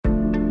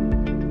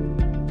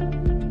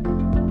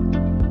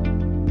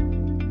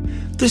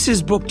This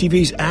is Book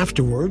TV's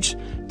Afterwards.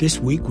 This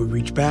week, we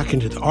reach back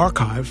into the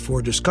archive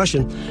for a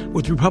discussion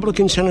with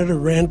Republican Senator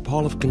Rand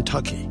Paul of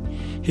Kentucky.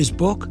 His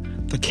book,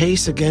 The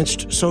Case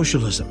Against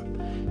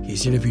Socialism.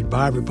 He's interviewed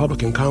by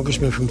Republican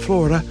Congressman from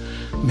Florida,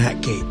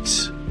 Matt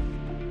Gaetz.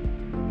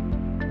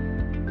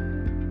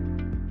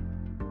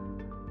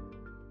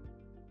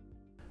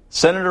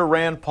 Senator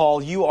Rand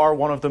Paul, you are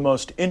one of the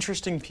most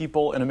interesting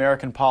people in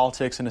American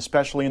politics, and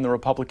especially in the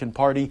Republican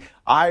Party.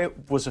 I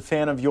was a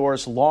fan of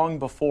yours long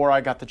before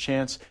I got the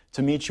chance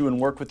to meet you and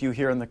work with you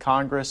here in the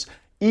Congress.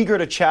 Eager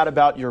to chat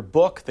about your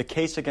book, The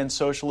Case Against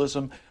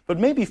Socialism, but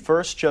maybe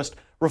first just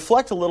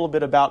reflect a little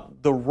bit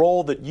about the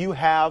role that you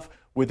have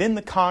within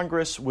the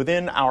Congress,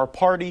 within our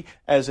party,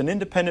 as an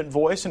independent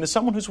voice, and as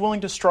someone who's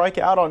willing to strike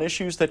out on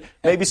issues that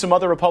maybe some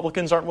other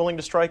Republicans aren't willing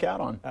to strike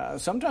out on.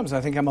 Sometimes I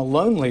think I'm a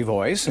lonely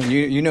voice, and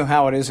you know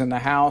how it is in the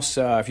House.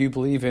 If you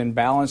believe in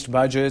balanced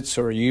budgets,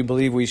 or you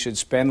believe we should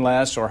spend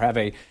less, or have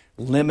a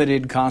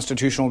limited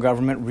constitutional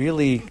government,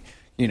 really,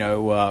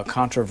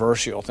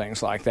 controversial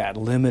things like that,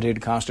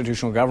 limited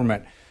constitutional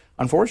government.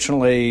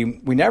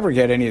 Unfortunately, we never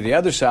get any of the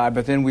other side,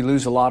 but then we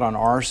lose a lot on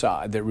our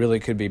side that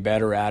really could be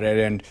better at it.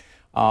 And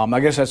I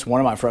guess that's one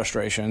of my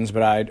frustrations,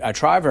 but I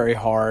try very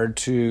hard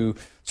to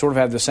sort of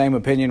have the same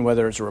opinion,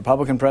 whether it's a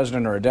Republican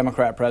president or a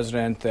Democrat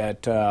president,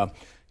 that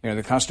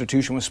the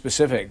Constitution was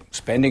specific.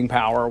 Spending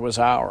power was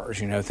ours,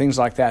 things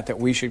like that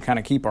we should kind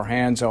of keep our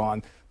hands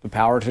on. The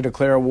power to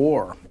declare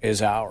war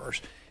is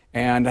ours.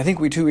 And I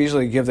think we too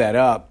easily give that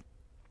up.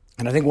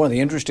 And I think one of the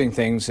interesting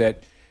things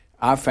that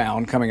I've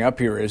found coming up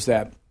here is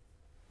that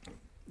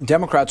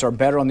Democrats are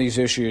better on these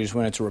issues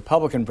when it's a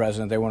Republican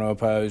president they want to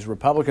oppose.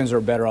 Republicans are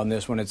better on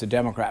this when it's a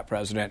Democrat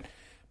president.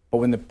 But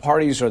when the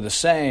parties are the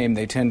same,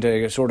 they tend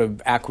to sort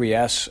of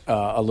acquiesce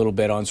a little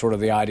bit on sort of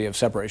the idea of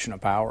separation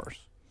of powers.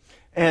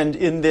 And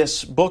in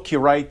this book you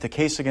write, The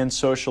Case Against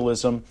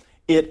Socialism,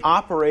 it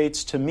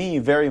operates to me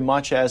very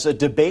much as a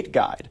debate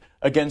guide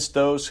against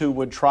those who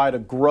would try to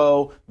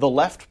grow the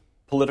left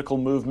political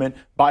movement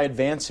by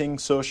advancing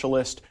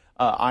socialist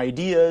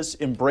ideas,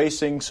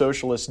 embracing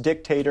socialist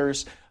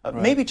dictators. Right.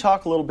 Maybe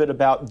talk a little bit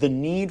about the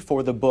need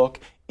for the book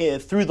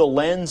through the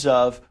lens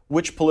of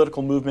which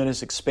political movement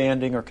is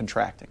expanding or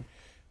contracting.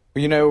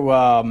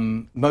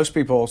 Most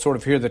people sort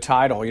of hear the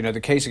title,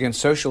 The Case Against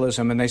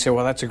Socialism, and they say,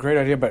 well, that's a great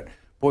idea, but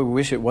boy, we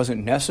wish it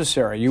wasn't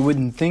necessary. You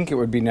wouldn't think it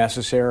would be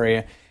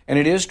necessary. And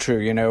it is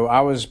true.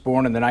 I was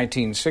born in the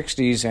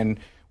 1960s,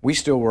 and we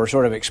still were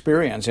sort of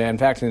experiencing. In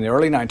fact, in the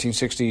early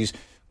 1960s,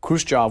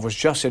 Khrushchev was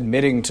just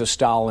admitting to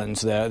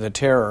Stalin's, the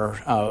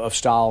terror of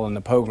Stalin,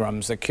 the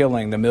pogroms, the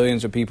killing, the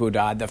millions of people who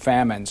died, the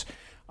famines.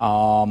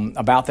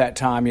 About that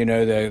time,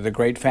 the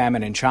Great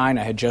Famine in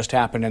China had just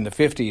happened in the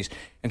 50s.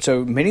 And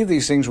so many of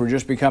these things were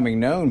just becoming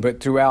known.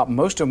 But throughout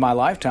most of my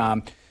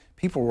lifetime,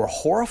 people were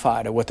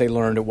horrified at what they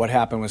learned at what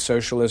happened with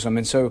socialism.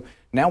 And so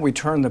now we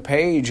turn the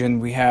page and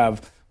we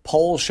have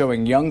polls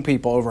showing young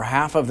people, over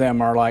half of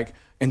them are like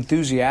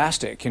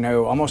enthusiastic.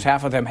 Almost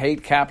half of them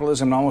hate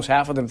capitalism, and almost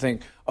half of them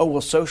think, oh,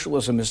 well,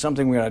 socialism is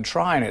something we ought to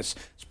try. And it's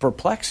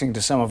perplexing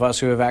to some of us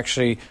who have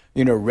actually,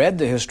 read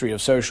the history of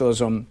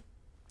socialism.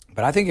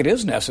 But I think it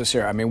is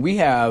necessary. I mean, we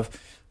have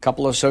a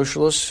couple of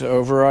socialists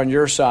over on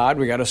your side.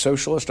 We got a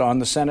socialist on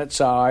the Senate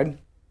side.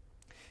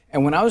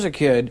 And when I was a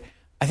kid,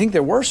 I think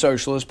there were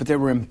socialists, but they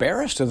were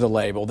embarrassed of the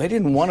label. They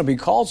didn't want to be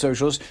called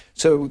socialists,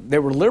 so they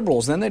were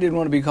liberals. Then they didn't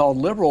want to be called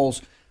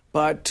liberals,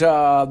 but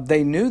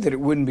they knew that it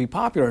wouldn't be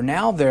popular.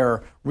 Now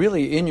they're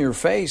really in your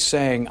face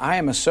saying, I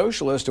am a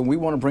socialist and we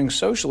want to bring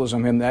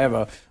socialism in. They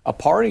have a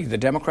party, the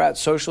Democrat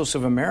Socialists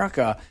of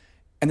America,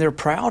 and they're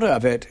proud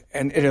of it.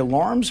 And it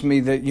alarms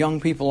me that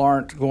young people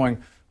aren't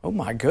going, oh,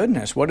 my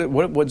goodness, what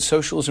would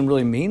socialism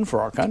really mean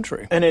for our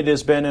country? And it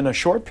has been in a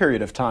short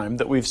period of time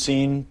that we've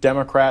seen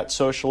Democrat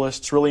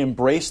socialists really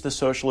embrace the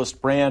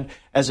socialist brand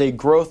as a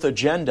growth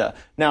agenda.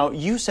 Now,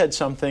 you said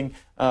something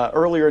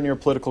earlier in your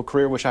political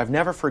career, which I've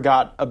never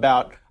forgot,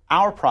 about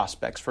our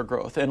prospects for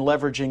growth and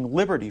leveraging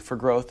liberty for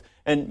growth.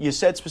 And you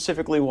said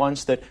specifically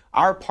once that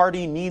our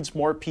party needs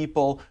more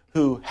people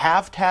who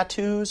have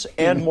tattoos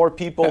and more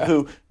people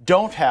who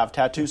don't have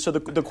tattoos. So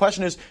the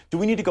question is, do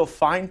we need to go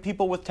find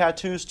people with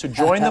tattoos to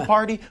join the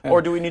party,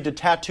 or do we need to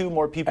tattoo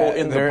more people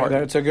in the party?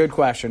 That's a good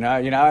question.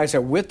 I said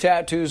with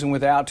tattoos and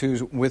without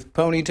tattoos, with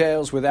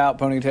ponytails, without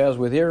ponytails,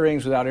 with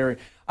earrings, without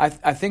earrings. I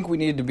think we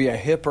need to be a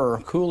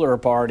hipper, cooler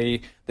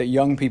party that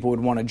young people would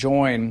want to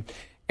join.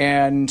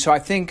 And so I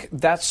think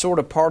that's sort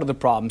of part of the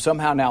problem.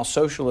 Somehow now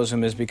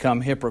socialism has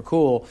become hip or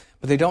cool,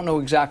 but they don't know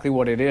exactly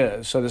what it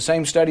is. So the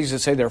same studies that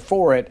say they're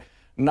for it,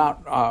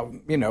 not,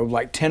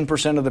 like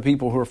 10% of the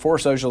people who are for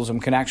socialism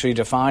can actually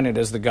define it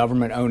as the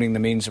government owning the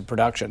means of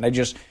production.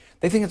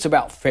 They think it's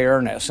about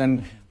fairness.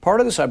 And part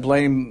of this I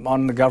blame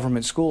on the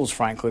government schools,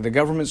 frankly. The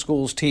government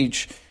schools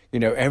teach,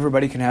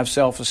 everybody can have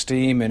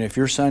self-esteem, and if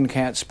your son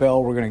can't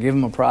spell, we're going to give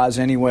him a prize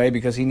anyway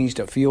because he needs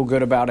to feel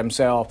good about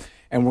himself.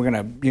 And we're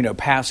going to,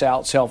 pass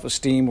out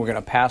self-esteem. We're going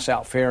to pass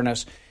out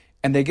fairness.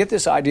 And they get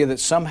this idea that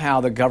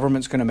somehow the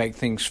government's going to make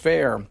things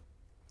fair.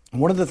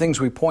 One of the things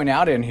we point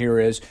out in here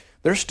is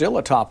there's still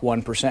a top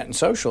 1% in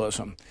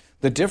socialism.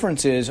 The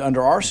difference is,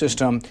 under our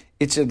system,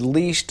 it's at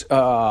least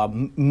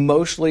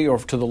mostly or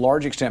to the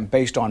large extent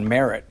based on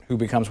merit, who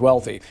becomes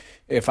wealthy.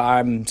 If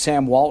I'm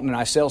Sam Walton and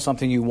I sell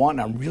something you want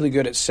and I'm really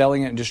good at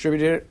selling it and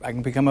distributing it, I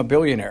can become a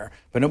billionaire.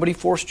 But nobody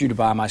forced you to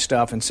buy my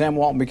stuff, and Sam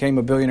Walton became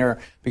a billionaire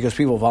because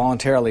people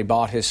voluntarily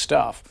bought his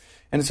stuff.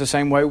 And it's the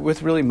same way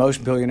with really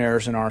most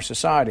billionaires in our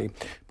society.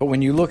 But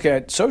when you look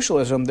at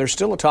socialism, there's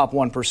still a top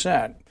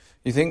 1%.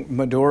 You think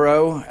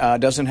Maduro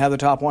doesn't have the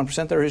top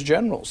 1%? They're his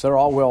generals. They're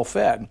all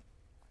well-fed.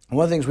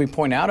 One of the things we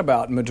point out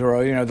about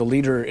Maduro, the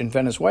leader in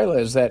Venezuela,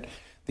 is that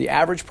the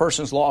average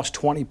person's lost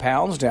 20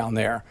 pounds down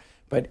there,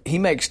 but he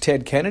makes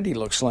Ted Kennedy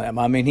look slim.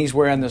 I mean, he's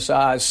wearing the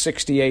size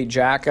 68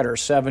 jacket or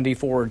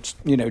 74,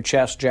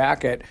 chest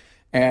jacket,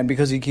 and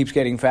because he keeps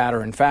getting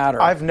fatter and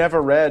fatter. I've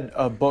never read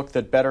a book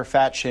that better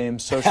fat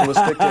shames socialist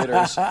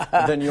dictators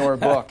than your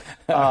book.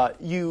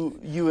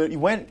 You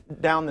went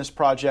down this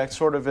project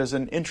sort of as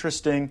an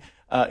interesting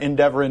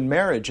endeavor in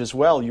marriage as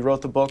well. You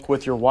wrote the book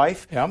with your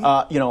wife. Yep.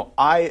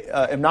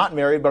 I am not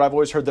married, but I've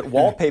always heard that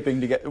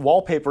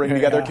wallpapering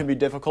together can be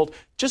difficult.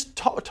 Just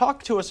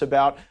talk to us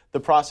about the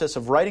process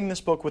of writing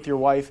this book with your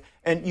wife.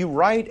 And you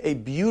write a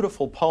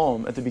beautiful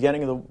poem at the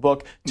beginning of the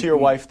book to your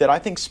wife that I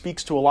think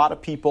speaks to a lot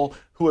of people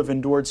who have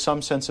endured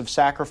some sense of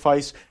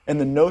sacrifice and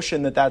the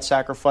notion that that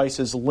sacrifice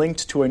is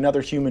linked to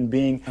another human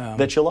being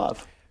that you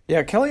love.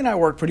 Yeah, Kelly and I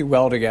work pretty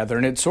well together,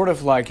 and it's sort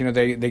of like,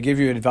 they give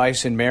you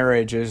advice in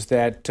marriage is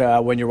that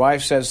when your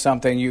wife says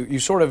something, you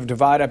sort of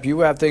divide up, you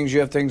have things,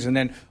 and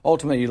then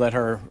ultimately you let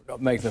her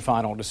make the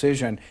final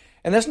decision.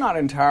 And that's not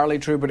entirely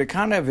true, but it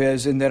kind of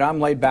is in that I'm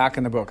laid back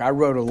in the book. I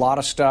wrote a lot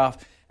of stuff,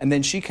 and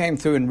then she came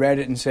through and read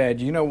it and said,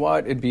 you know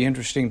what, it'd be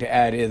interesting to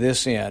add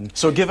this in.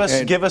 So give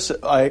us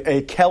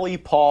a Kelly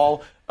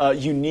Paul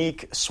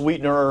unique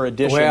sweetener or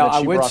addition that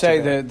she brought. Well, I would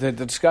say the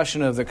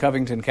discussion of the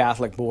Covington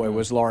Catholic boy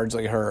was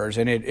largely hers,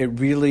 and it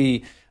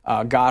really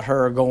got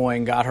her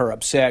going, got her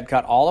upset,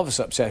 got all of us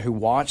upset who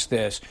watched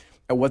this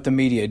at what the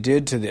media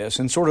did to this.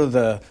 And sort of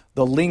the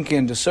link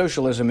into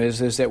socialism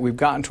is that we've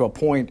gotten to a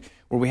point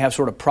where we have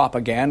sort of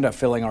propaganda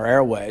filling our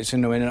airways.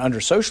 And under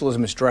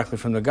socialism, it's directly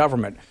from the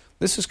government.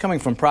 This is coming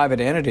from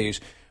private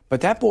entities. But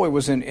that boy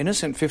was an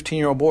innocent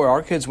 15-year-old boy.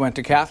 Our kids went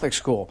to Catholic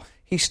school.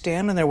 He's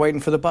standing there waiting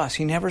for the bus.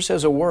 He never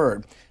says a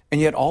word. And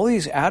yet all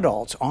these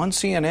adults on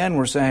CNN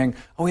were saying,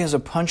 oh, he has a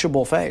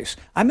punchable face.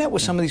 I met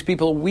with some of these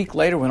people a week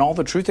later when all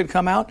the truth had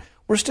come out.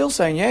 We're still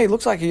saying, yeah, he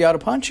looks like he ought to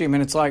punch him.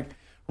 And it's like,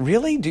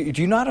 really? Do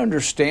you not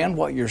understand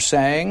what you're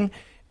saying?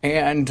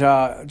 And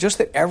just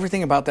that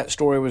everything about that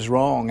story was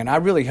wrong. And I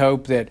really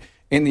hope that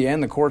in the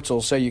end the courts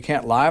will say you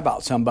can't lie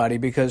about somebody,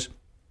 because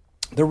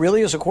there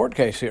really is a court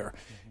case here.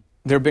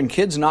 There have been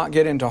kids not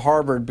get into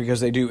Harvard because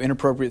they do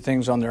inappropriate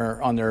things on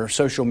their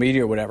social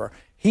media or whatever.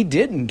 He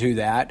didn't do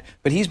that,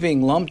 but he's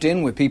being lumped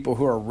in with people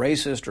who are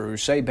racist or who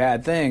say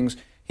bad things.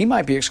 He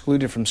might be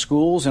excluded from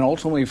schools and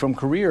ultimately from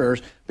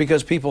careers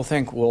because people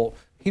think, well,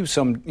 he was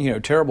some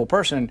terrible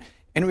person.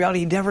 In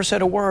reality, he never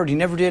said a word. He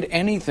never did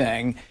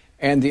anything.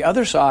 And the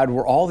other side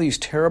were all these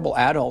terrible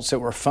adults that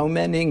were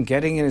fomenting,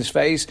 getting in his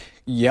face,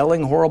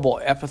 yelling horrible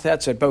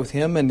epithets at both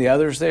him and the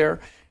others there.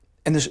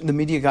 And the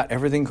media got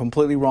everything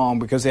completely wrong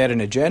because they had an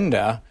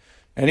agenda.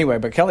 Anyway,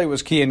 but Kelly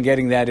was key in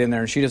getting that in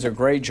there, and she does a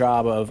great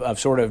job of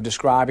sort of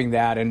describing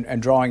that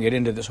and drawing it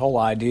into this whole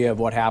idea of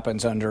what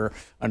happens under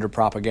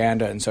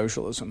propaganda and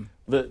socialism.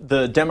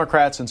 The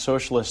Democrats and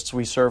socialists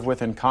we serve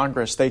with in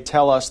Congress, they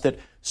tell us that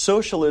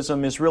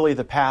socialism is really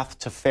the path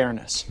to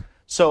fairness.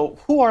 So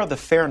who are the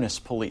fairness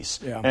police,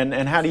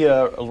 and how do you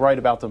write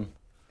about them?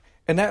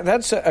 And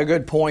that's a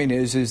good point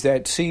is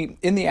that, see,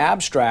 in the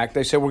abstract,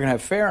 they say we're going to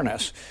have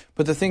fairness.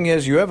 But the thing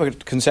is, you have a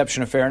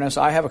conception of fairness.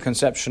 I have a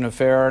conception of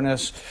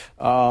fairness.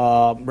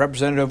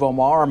 Representative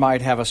Omar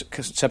might have a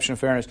conception of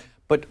fairness.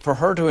 But for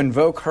her to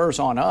invoke hers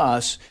on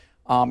us,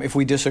 if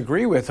we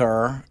disagree with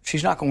her,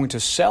 she's not going to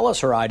sell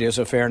us her ideas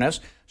of fairness.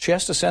 She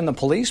has to send the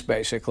police,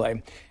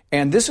 basically.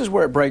 And this is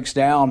where it breaks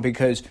down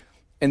because,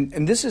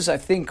 and this is, I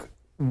think,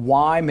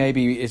 why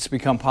maybe it's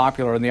become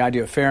popular in the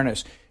idea of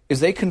fairness, is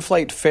they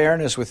conflate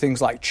fairness with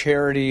things like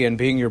charity and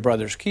being your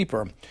brother's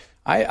keeper.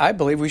 I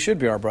believe we should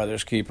be our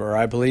brother's keeper.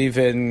 I believe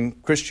in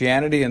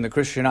Christianity and the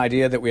Christian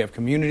idea that we have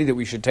community, that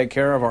we should take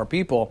care of our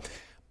people.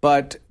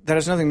 But that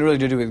has nothing really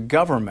to do with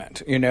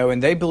government,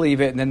 and they believe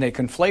it, and then they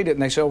conflate it,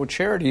 and they say, well,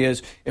 charity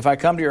is if I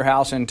come to your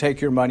house and take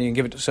your money and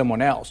give it to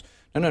someone else.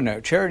 No.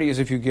 Charity is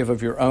if you give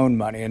of your own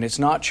money, and it's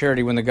not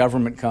charity when the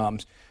government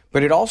comes.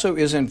 But it also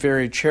isn't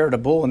very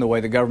charitable in the way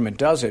the government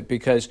does it,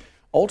 because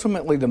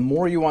ultimately, the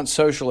more you want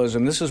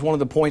socialism, this is one of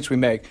the points we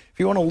make. If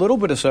you want a little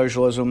bit of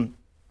socialism,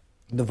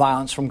 the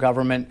violence from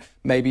government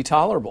may be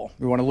tolerable.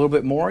 If you want a little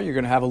bit more, you're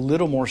going to have a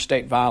little more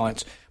state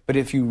violence. But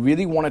if you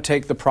really want to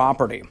take the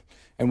property,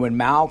 and when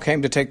Mao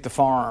came to take the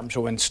farms,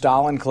 or when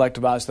Stalin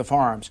collectivized the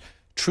farms,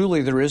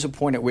 truly there is a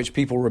point at which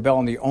people rebel,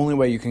 and the only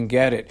way you can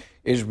get it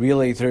is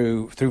really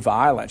through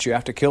violence. You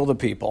have to kill the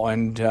people,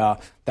 and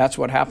that's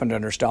what happened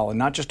under Stalin.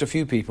 Not just a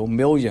few people,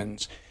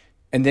 millions.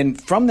 And then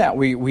from that,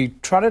 we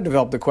try to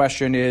develop the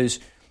question is,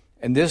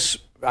 And this,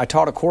 I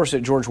taught a course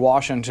at George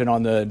Washington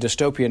on the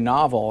dystopian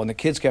novel, and the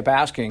kids kept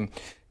asking,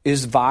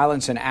 is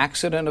violence an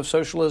accident of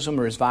socialism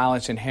or is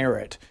violence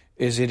inherent?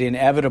 Is it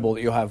inevitable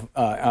that you'll have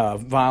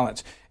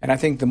violence? And I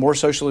think the more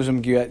socialism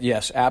you get,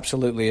 yes,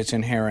 absolutely, it's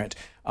inherent.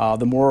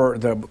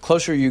 The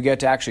closer you get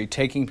to actually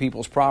taking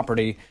people's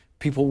property,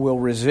 people will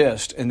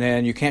resist, and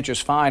then you can't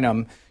just fine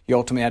them. You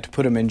ultimately have to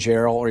put them in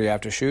jail or you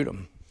have to shoot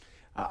them.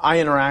 I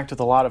interact with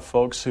a lot of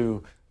folks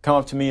who come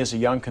up to me as a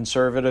young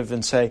conservative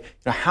and say,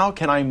 how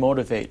can I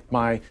motivate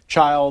my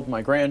child,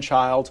 my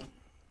grandchild,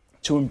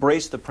 to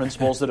embrace the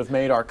principles that have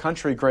made our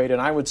country great?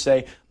 And I would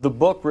say the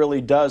book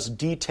really does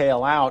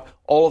detail out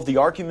all of the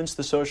arguments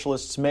the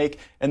socialists make,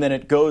 and then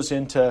it goes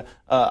into,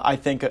 I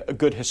think, a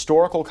good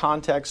historical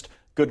context,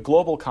 good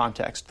global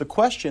context. The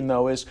question,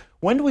 though, is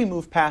when do we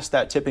move past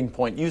that tipping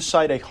point? You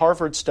cite a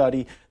Harvard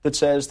study that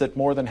says that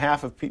more than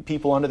half of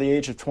people under the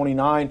age of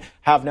 29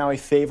 have now a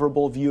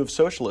favorable view of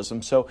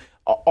socialism. So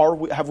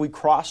have we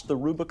crossed the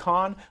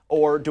Rubicon,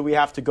 or do we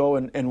have to go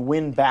and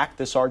win back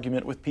this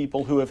argument with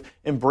people who have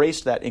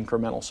embraced that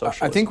incremental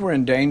socialism? I think we're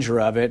in danger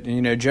of it.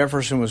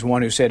 Jefferson was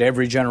one who said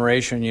every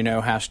generation,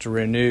 has to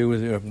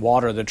renew,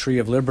 water the tree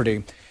of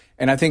liberty.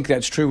 And I think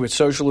that's true with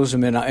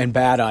socialism and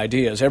bad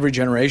ideas. Every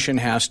generation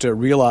has to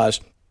realize,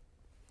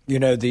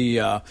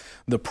 the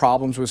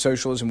problems with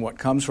socialism, what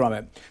comes from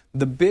it.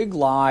 The big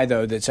lie,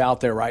 though, that's out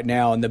there right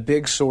now, and the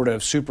big sort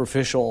of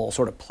superficial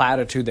sort of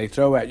platitude they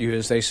throw at you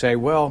is they say,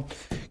 well,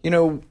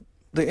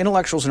 the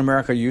intellectuals in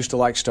America used to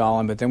like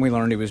Stalin, but then we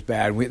learned he was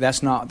bad.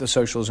 That's not the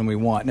socialism we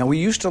want. Now, we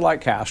used to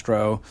like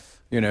Castro.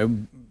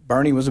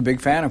 Bernie was a big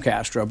fan of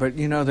Castro, but,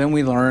 then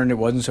we learned it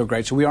wasn't so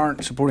great. So we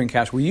aren't supporting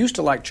Castro. We used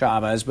to like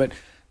Chavez, but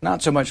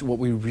not so much. What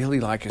we really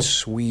like is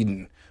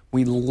Sweden.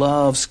 We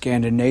love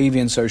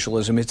Scandinavian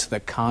socialism. It's the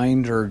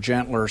kinder,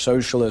 gentler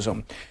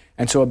socialism.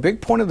 And so a big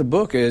point of the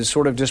book is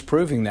sort of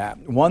disproving that.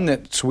 One,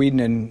 that Sweden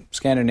and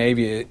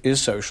Scandinavia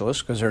is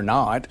socialist, because they're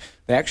not.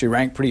 They actually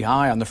rank pretty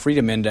high on the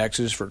freedom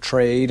indexes for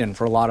trade and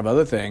for a lot of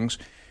other things.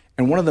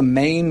 And one of the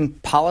main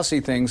policy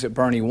things that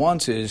Bernie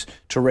wants is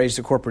to raise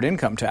the corporate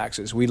income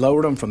taxes. We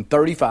lowered them from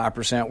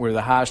 35%, we're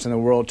the highest in the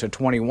world, to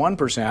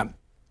 21%.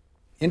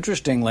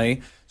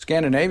 Interestingly,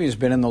 Scandinavia has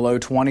been in the low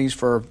 20s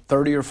for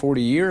 30 or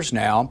 40 years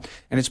now,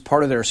 and it's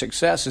part of their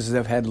success is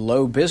they've had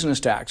low business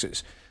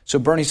taxes. So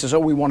Bernie says,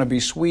 we want to be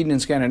Sweden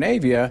and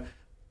Scandinavia,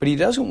 but he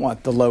doesn't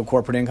want the low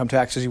corporate income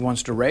taxes. He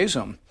wants to raise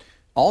them.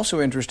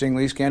 Also,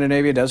 interestingly,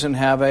 Scandinavia doesn't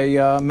have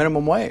a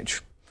minimum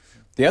wage.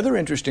 The other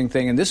interesting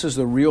thing, and this is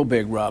the real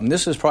big rub, and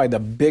this is probably the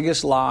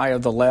biggest lie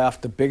of the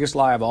left, the biggest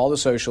lie of all the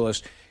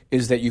socialists,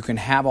 is that you can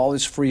have all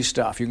this free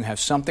stuff. You can have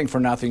something for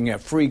nothing. You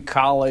have free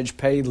college,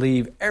 paid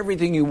leave,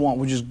 everything you want.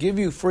 We'll just give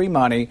you free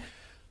money,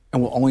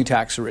 and we'll only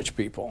tax the rich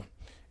people.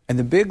 And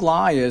the big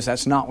lie is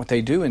that's not what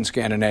they do in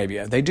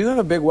Scandinavia. They do have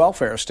a big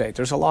welfare state.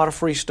 There's a lot of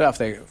free stuff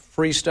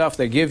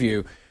they give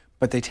you,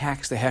 but they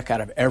tax the heck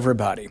out of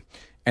everybody.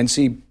 And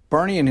see,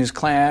 Bernie and his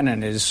clan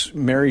and his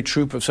merry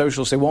troop of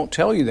socialists, they won't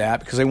tell you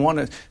that because they want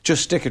to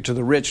just stick it to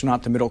the rich,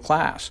 not the middle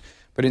class.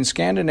 But in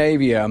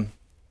Scandinavia,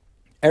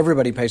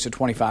 everybody pays a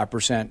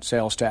 25%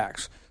 sales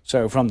tax.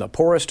 So from the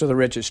poorest to the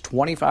richest,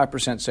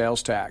 25%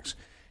 sales tax.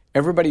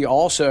 Everybody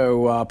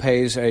also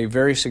pays a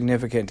very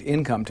significant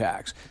income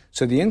tax.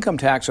 So the income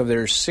tax over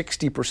there is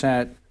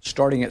 60%,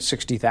 starting at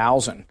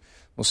 $60,000.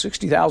 Well,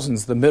 $60,000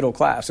 is the middle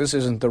class. This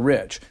isn't the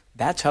rich.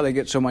 That's how they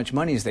get so much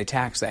money, is they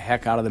tax the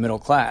heck out of the middle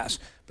class.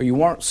 But you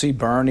won't see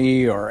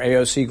Bernie or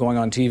AOC going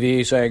on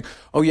TV saying,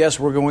 oh, yes,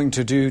 we're going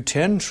to do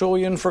 $10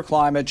 trillion for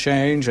climate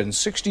change and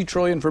 $60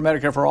 trillion for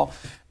Medicare for all.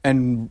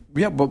 And,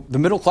 but the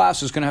middle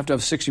class is going to have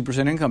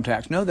 60% income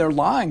tax. No, they're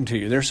lying to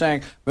you. They're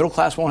saying middle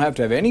class won't have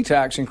to have any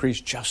tax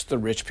increase, just the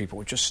rich people.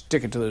 We just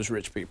stick it to those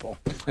rich people.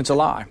 It's a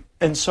lie.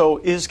 And so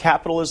is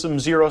capitalism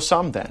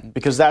zero-sum then?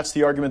 Because that's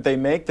the argument they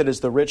make, that as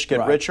the rich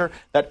get richer,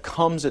 that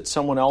comes at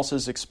someone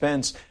else's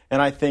expense.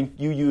 And I think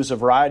you use a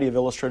variety of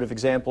illustrative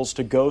examples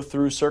to go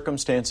through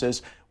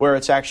circumstances where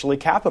it's actually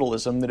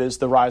capitalism that is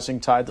the rising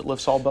tide that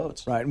lifts all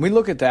boats. Right. And we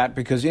look at that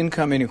because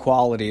income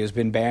inequality has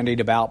been bandied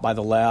about by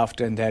the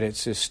left and that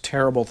it's this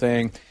terrible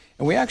thing.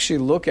 And we actually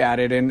look at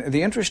it. And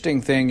the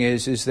interesting thing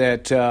is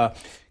that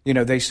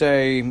they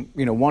say,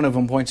 one of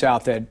them points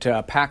out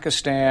that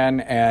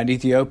Pakistan and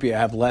Ethiopia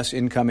have less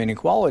income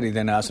inequality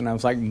than us. And I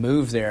was like,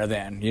 move there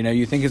then.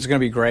 You think it's going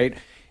to be great.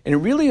 And it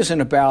really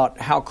isn't about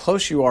how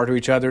close you are to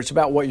each other. It's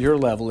about what your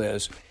level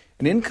is.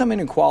 And income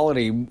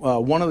inequality,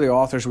 one of the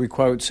authors we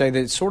quote say that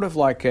it's sort of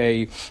like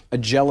a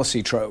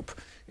jealousy trope.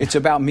 It's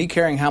about me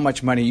caring how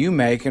much money you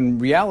make. In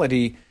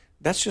reality,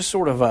 that's just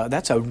sort of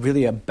that's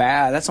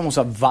almost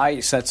a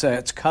vice.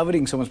 It's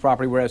coveting someone's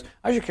property, whereas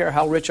I should care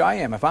how rich I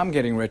am if I'm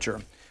getting richer.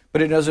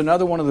 But it is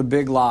another one of the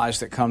big lies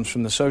that comes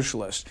from the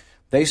socialists.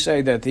 They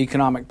say that the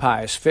economic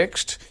pie is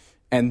fixed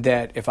and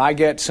that if I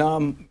get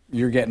some,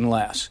 you're getting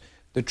less.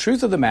 The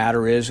truth of the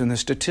matter is, and the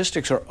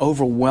statistics are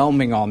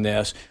overwhelming on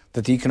this,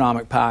 that the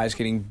economic pie is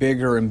getting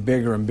bigger and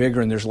bigger and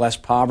bigger and there's less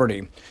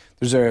poverty.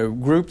 There's a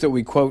group that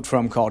we quote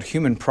from called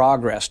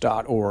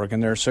humanprogress.org,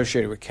 and they're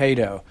associated with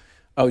Cato.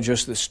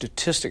 Just the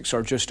statistics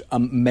are just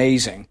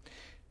amazing.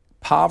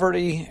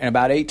 poverty, in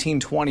about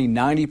 1820,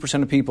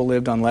 90% of people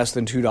lived on less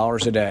than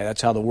 $2 a day.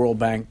 That's how the World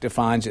Bank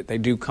defines it. They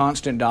do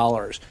constant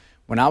dollars.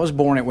 When I was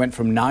born, it went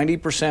from 90%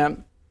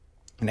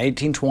 in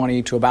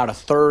 1820 to about a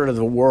third of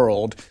the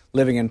world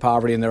living in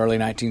poverty in the early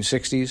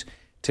 1960s.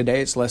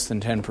 Today, it's less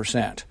than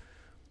 10%.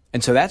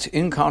 And so that's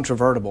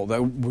incontrovertible.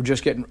 That we're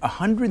just getting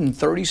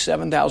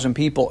 137,000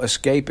 people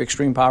escape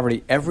extreme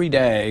poverty every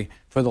day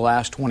for the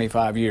last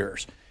 25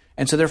 years.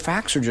 And so their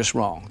facts are just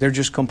wrong. They're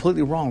just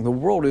completely wrong. The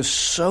world is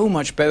so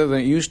much better than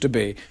it used to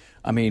be.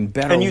 I mean,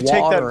 better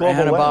water,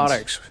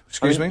 antibiotics.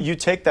 Excuse me? You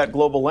take that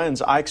global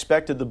lens. I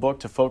expected the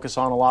book to focus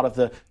on a lot of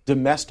the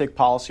domestic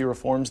policy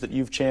reforms that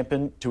you've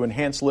championed to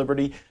enhance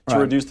liberty, to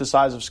reduce the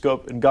size of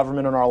scope in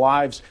government in our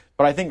lives.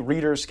 But I think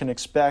readers can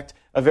expect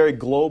a very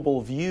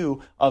global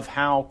view of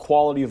how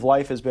quality of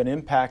life has been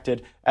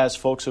impacted as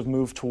folks have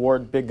moved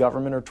toward big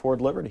government or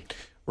toward liberty.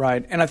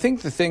 Right. And I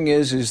think the thing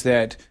is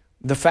that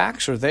the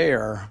facts are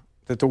there,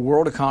 that the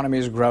world economy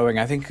is growing.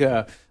 I think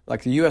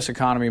like the U.S.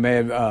 economy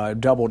may have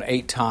doubled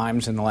 8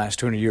 times in the last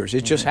 200 years.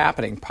 It's just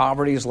happening.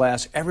 Poverty is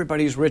less.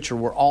 Everybody's richer.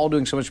 We're all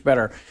doing so much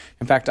better.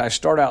 In fact, I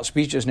start out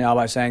speeches now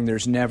by saying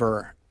there's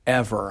never,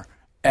 ever,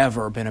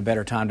 ever been a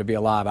better time to be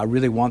alive. I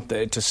really want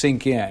it to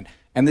sink in.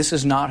 And this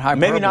is not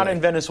hyperbole. Maybe not in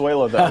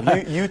Venezuela, though.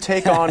 You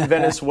take on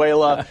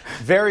Venezuela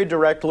very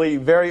directly,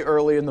 very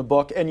early in the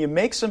book, and you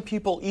make some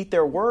people eat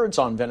their words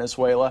on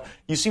Venezuela.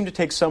 You seem to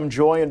take some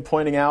joy in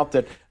pointing out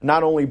that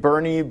not only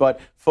Bernie, but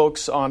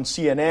folks on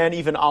CNN,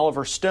 even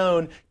Oliver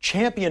Stone,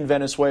 champion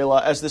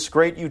Venezuela as this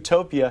great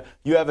utopia.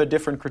 You have a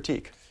different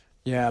critique.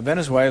 Yeah,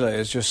 Venezuela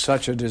is just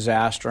such a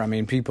disaster. I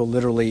mean, people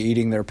literally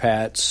eating their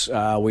pets.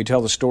 We tell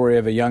the story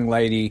of a young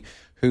lady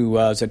who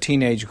was a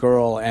teenage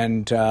girl,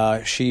 and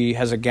she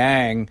has a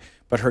gang,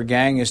 but her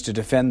gang is to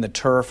defend the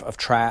turf of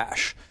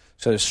trash.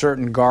 So there's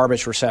certain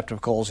garbage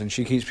receptacles, and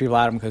she keeps people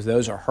out of them because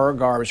those are her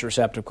garbage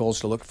receptacles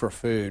to look for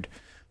food.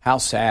 How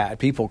sad.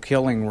 People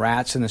killing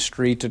rats in the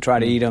street to try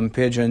to eat them,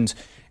 pigeons.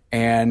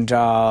 And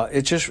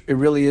it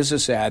really is a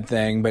sad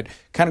thing. But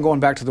kind of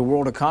going back to the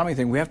world economy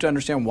thing, we have to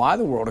understand why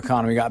the world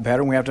economy got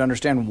better, and we have to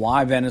understand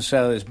why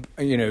Venezuela is,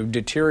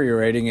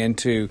 deteriorating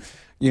into,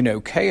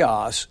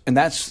 chaos. And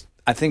that's,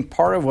 I think,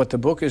 part of what the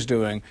book is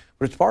doing,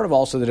 but it's part of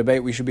also the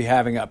debate we should be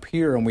having up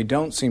here, and we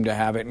don't seem to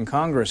have it in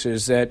Congress,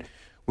 is that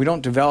we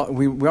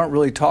aren't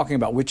really talking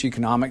about which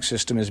economic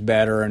system is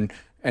better, and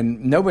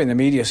nobody in the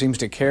media seems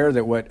to care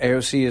that what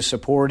AOC is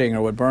supporting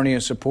or what Bernie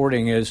is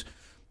supporting is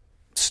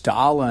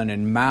Stalin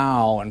and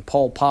Mao and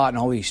Pol Pot and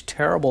all these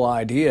terrible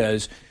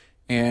ideas,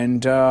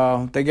 and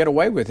they get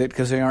away with it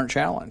because they aren't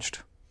challenged.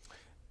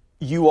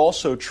 You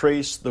also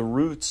trace the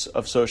roots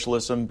of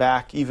socialism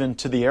back even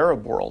to the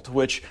Arab world,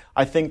 which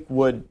I think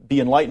would be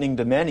enlightening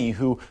to many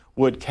who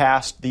would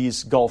cast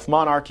these Gulf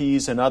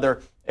monarchies and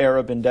other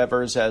Arab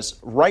endeavors as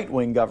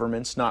right-wing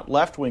governments, not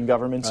left-wing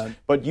governments. Right.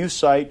 But you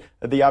cite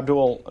the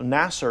Abdul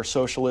Nasser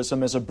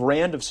socialism as a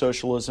brand of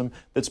socialism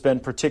that's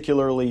been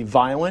particularly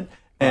violent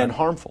and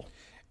harmful.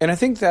 And I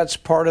think that's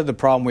part of the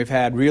problem we've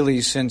had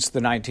really since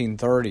the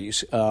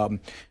 1930s.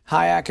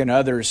 Hayek and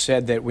others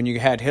said that when you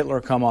had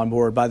Hitler come on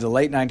board, by the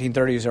late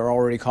 1930s, they're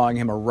already calling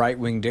him a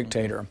right-wing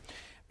dictator.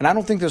 And I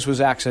don't think this was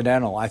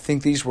accidental. I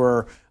think these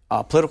were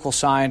political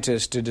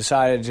scientists who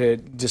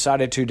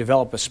decided to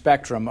develop a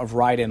spectrum of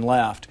right and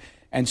left.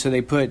 And so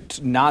they put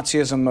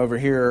Nazism over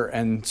here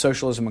and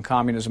socialism and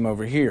communism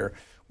over here,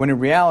 when in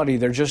reality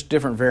they're just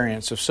different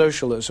variants of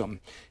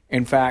socialism.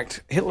 In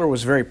fact, Hitler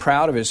was very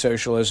proud of his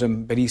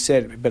socialism, but he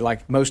said, but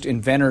like most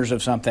inventors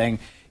of something,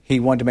 he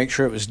wanted to make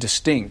sure it was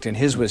distinct. And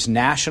his was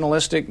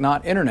nationalistic,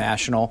 not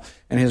international,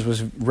 and his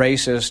was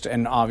racist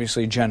and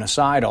obviously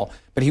genocidal.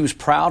 But he was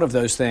proud of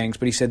those things,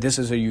 but he said this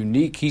is a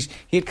unique, he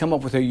had come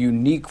up with a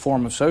unique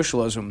form of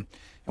socialism.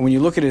 And when you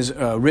look at his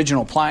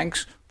original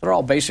planks, they're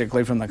all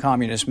basically from the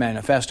Communist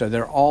Manifesto.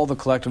 They're all the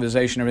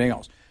collectivization and everything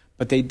else.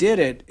 But they did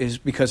it is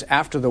because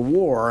after the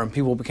war, and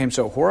people became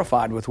so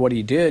horrified with what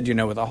he did,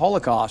 with the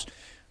Holocaust,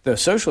 the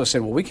socialists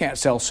said, well, we can't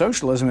sell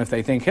socialism if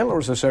they think Hitler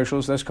was a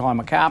socialist. Let's call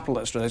him a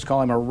capitalist, or let's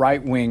call him a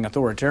right-wing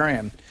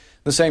authoritarian.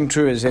 The same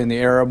true is in the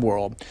Arab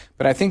world.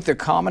 But I think the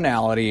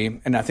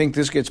commonality, and I think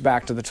this gets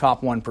back to the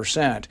top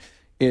 1%,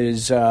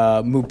 is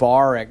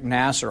Mubarak,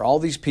 Nasser, all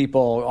these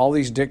people, all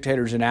these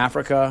dictators in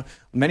Africa,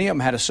 many of them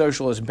had a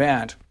socialist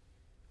bent.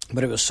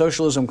 But it was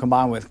socialism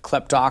combined with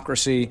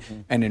kleptocracy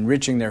and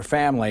enriching their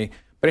family.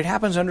 But it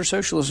happens under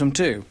socialism,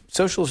 too.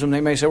 Socialism, they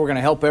may say we're going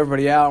to help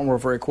everybody out and we're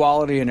for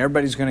equality and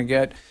everybody's going to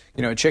get,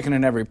 a chicken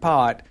in every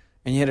pot.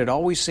 And yet it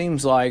always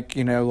seems like,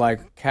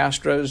 like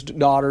Castro's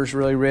daughter's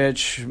really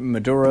rich,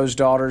 Maduro's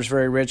daughter's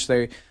very rich.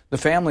 The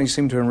families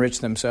seem to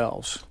enrich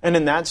themselves. And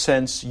in that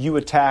sense, you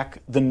attack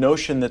the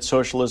notion that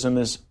socialism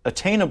is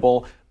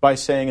attainable by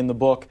saying in the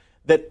book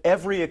that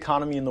every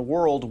economy in the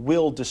world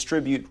will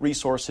distribute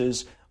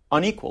resources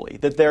unequally,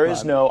 that there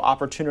is no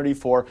opportunity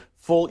for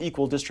full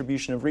equal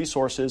distribution of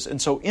resources. And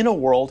so in a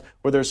world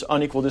where there's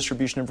unequal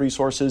distribution of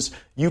resources,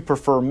 you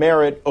prefer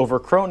merit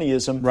over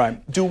cronyism.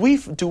 Right. Do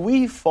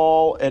we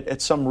fall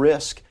at some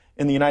risk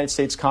in the United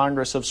States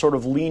Congress of sort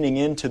of leaning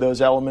into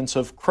those elements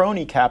of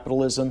crony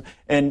capitalism?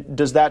 And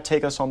does that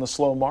take us on the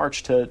slow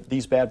march to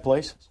these bad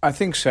places? I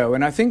think so.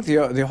 And I think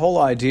the whole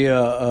idea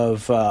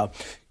of,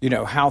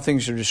 how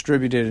things are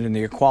distributed and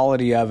the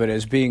equality of it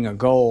as being a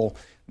goal,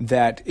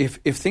 that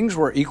if things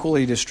were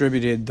equally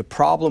distributed, the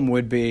problem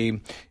would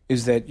be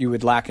is that you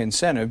would lack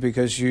incentive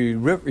because you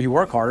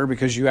work harder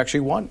because you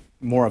actually want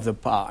more of the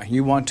pie.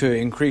 You want to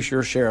increase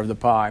your share of the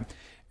pie.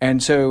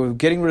 And so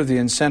getting rid of the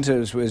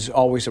incentives was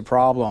always a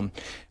problem.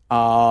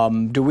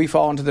 Do we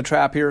fall into the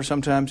trap here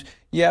sometimes?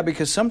 Yeah,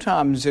 because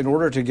sometimes in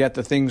order to get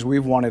the things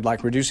we've wanted,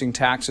 like reducing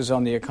taxes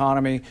on the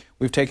economy,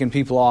 we've taken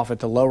people off at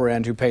the lower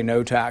end who pay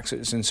no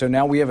taxes. And so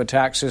now we have a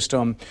tax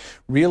system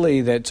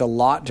really that's a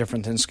lot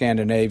different than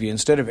Scandinavia.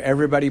 Instead of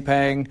everybody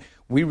paying,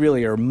 we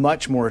really are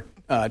much more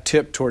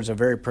tipped towards a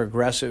very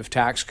progressive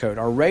tax code.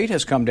 Our rate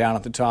has come down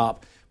at the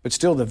top, but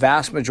still the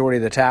vast majority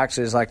of the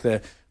taxes, like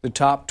the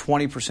top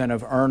 20%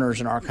 of earners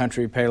in our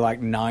country pay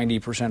like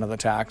 90% of the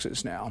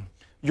taxes now.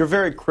 You're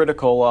very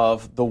critical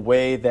of the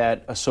way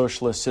that a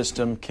socialist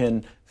system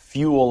can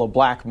fuel a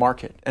black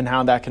market and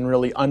how that can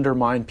really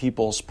undermine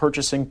people's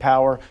purchasing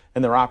power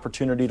and their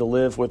opportunity to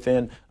live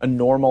within a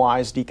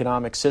normalized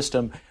economic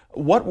system.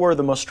 What were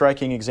the most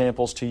striking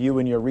examples to you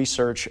in your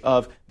research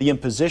of the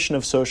imposition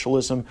of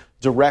socialism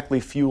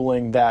directly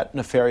fueling that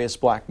nefarious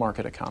black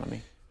market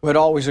economy? Well, it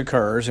always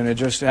occurs, and it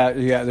just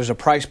there's a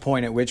price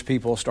point at which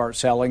people start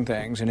selling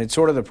things, and it's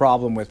sort of the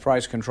problem with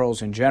price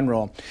controls in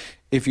general.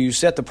 If you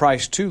set the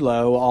price too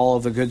low, all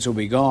of the goods will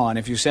be gone.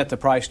 If you set the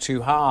price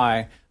too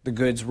high, the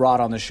goods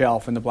rot on the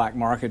shelf and the black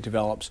market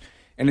develops.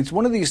 And it's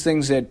one of these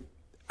things that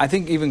I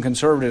think even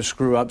conservatives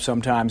screw up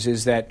sometimes,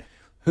 is that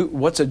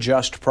what's a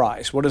just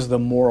price? What is the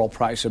moral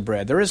price of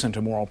bread? There isn't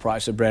a moral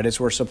price of bread. It's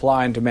where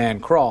supply and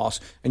demand cross,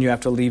 and you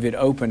have to leave it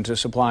open to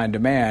supply and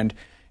demand.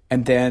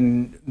 And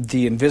then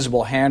the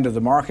invisible hand of the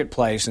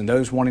marketplace and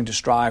those wanting to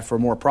strive for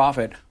more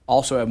profit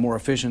also have more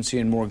efficiency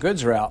and more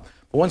goods are out.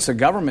 But once the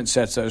government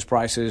sets those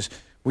prices,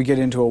 we get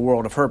into a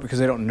world of hurt because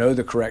they don't know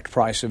the correct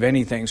price of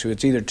anything. So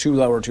it's either too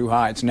low or too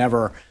high. It's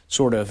never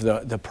sort of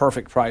the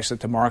perfect price that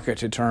the market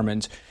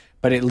determines.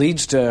 But it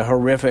leads to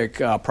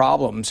horrific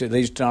problems. It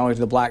leads not only to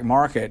the black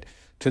market,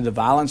 to the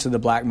violence of the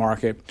black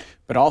market,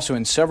 but also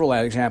in several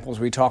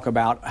examples we talk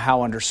about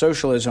how under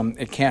socialism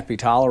it can't be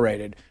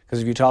tolerated.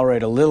 Because if you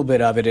tolerate a little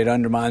bit of it, it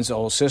undermines the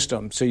whole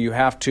system. So you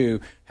have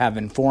to have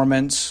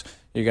informants.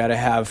 You got to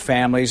have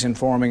families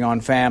informing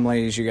on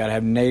families. You got to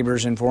have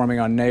neighbors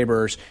informing on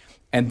neighbors.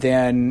 And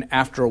then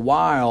after a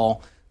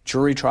while,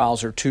 jury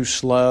trials are too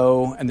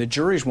slow and the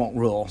juries won't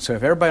rule. So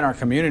if everybody in our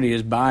community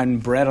is buying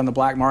bread on the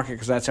black market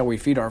because that's how we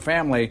feed our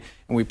family,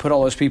 and we put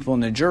all those people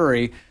in the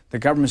jury, the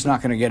government's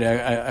not going to get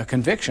a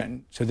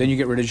conviction. So then you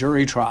get rid of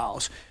jury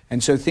trials.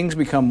 And so things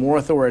become more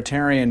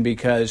authoritarian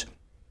because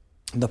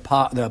the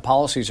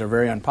policies are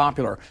very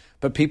unpopular.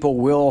 But people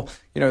will,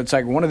 it's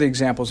like one of the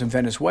examples in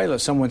Venezuela,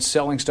 someone's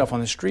selling stuff on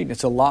the street, and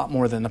it's a lot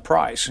more than the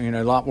price, a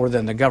lot more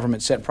than the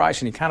government set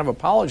price. And he kind of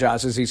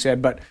apologizes. He said,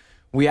 but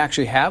we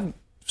actually have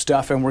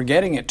stuff and we're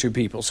getting it to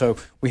people. So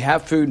we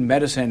have food and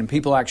medicine and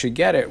people actually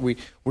get it.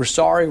 We're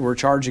sorry we're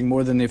charging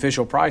more than the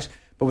official price,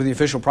 but with the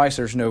official price,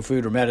 there's no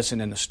food or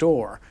medicine in the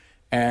store.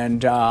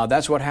 And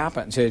that's what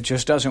happens. It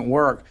just doesn't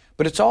work.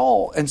 But it's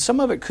all, and some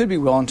of it could be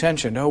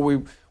well-intentioned. Oh,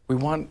 we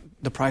want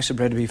the price of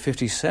bread to be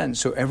 50 cents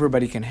so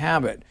everybody can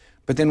have it.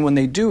 But then when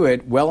they do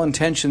it,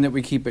 well-intentioned that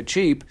we keep it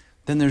cheap,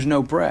 then there's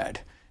no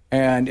bread.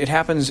 And it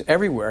happens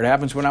everywhere. It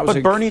happens when I was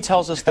But Bernie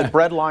tells us that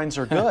bread lines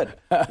are good.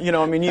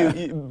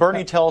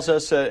 Bernie tells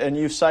us, and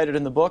you cited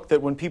in the book,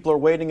 that when people are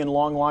waiting in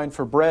long line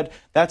for bread,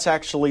 that's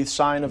actually a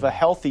sign of a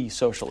healthy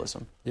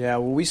socialism. Yeah,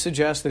 well, we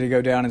suggest that he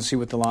go down and see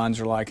what the lines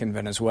are like in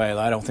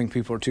Venezuela. I don't think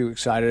people are too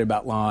excited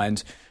about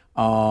lines.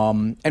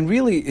 And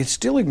really, it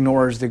still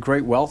ignores the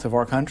great wealth of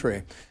our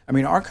country. I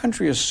mean, our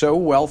country is so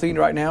wealthy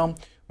right now.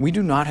 We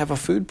do not have a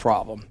food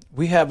problem.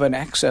 We have an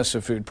excess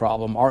of food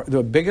problem.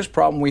 The biggest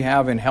problem we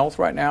have in health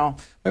right now,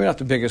 maybe not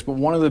the biggest, but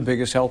one of the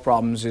biggest health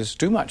problems is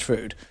too much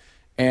food.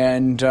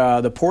 And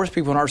the poorest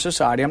people in our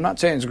society, I'm not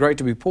saying it's great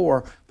to be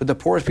poor, but the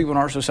poorest people in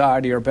our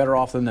society are better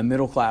off than the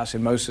middle class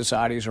in most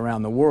societies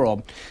around the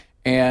world.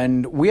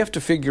 And we have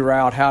to figure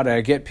out how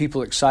to get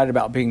people excited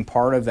about being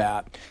part of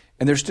that.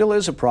 And there still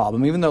is a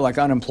problem, even though like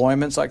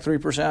unemployment's like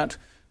 3%.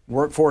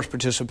 Workforce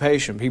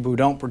participation, people who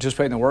don't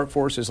participate in the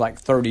workforce, is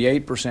like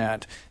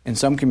 38%. In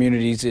some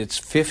communities, it's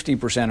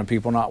 50% of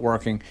people not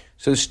working.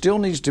 So there still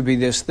needs to be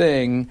this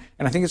thing,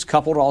 and I think it's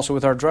coupled also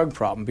with our drug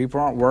problem. People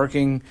aren't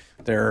working.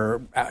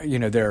 They're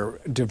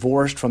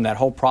divorced from that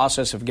whole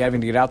process of having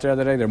to get out there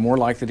every day. They're more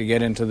likely to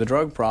get into the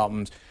drug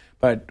problems.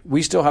 But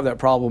we still have that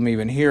problem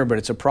even here, but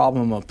it's a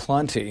problem of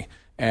plenty.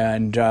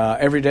 And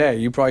every day,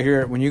 you probably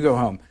hear it when you go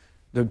home.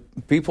 The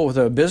people with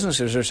the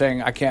businesses are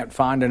saying, I can't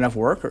find enough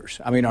workers.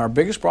 I mean, our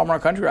biggest problem in our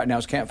country right now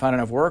is can't find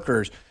enough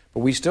workers, but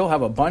we still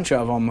have a bunch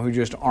of them who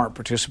just aren't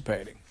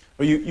participating.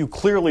 Well, you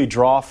clearly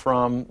draw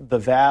from the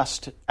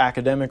vast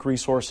academic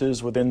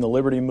resources within the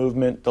liberty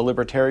movement, the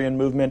libertarian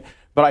movement,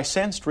 but I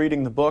sensed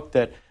reading the book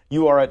that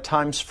you are at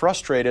times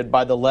frustrated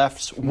by the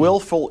left's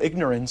willful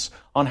ignorance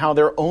on how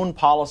their own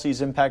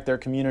policies impact their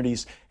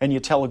communities. And you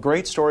tell a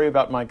great story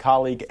about my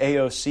colleague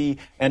AOC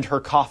and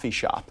her coffee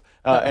shop.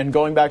 And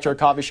going back to her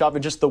coffee shop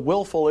and just the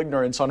willful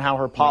ignorance on how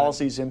her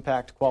policies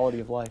impact quality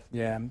of life.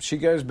 Yeah, she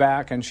goes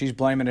back and she's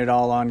blaming it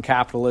all on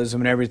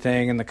capitalism and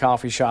everything, and the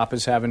coffee shop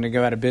is having to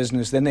go out of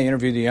business. Then they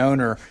interview the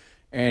owner,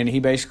 and he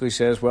basically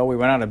says, well, we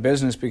went out of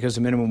business because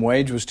the minimum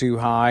wage was too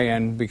high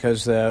and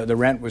because the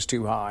rent was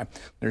too high.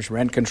 There's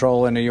rent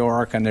control in New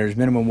York, and there's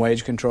minimum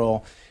wage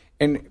control.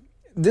 And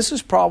this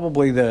is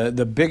probably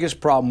the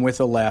biggest problem with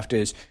the left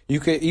is you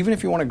could, even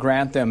if you want to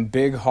grant them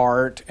big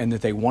heart and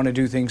that they want to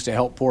do things to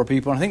help poor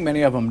people, and I think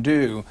many of them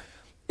do,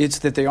 it's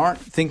that they aren't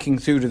thinking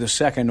through to the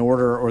second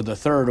order or the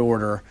third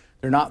order.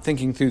 They're not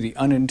thinking through the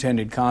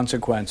unintended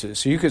consequences.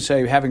 So you could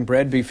say having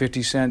bread be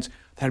 50 cents,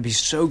 that'd be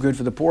so good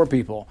for the poor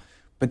people.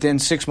 But then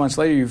 6 months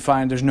later you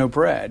find there's no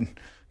bread,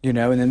 and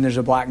then there's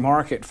a black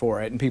market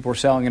for it and people are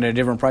selling it at a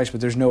different price,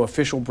 but there's no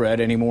official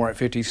bread anymore at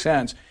 50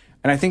 cents.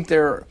 And I think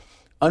they're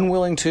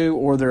unwilling to,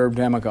 or they're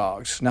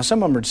demagogues. Now,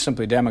 some of them are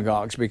simply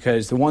demagogues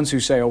because the ones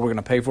who say, oh, we're going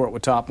to pay for it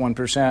with top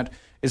 1%,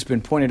 it's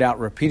been pointed out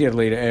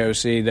repeatedly to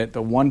AOC that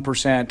the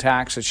 1%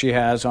 tax that she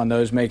has on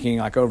those making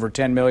like over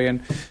 $10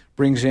 million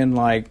brings in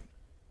like,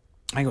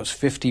 I think it was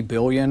 $50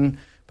 billion,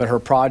 but her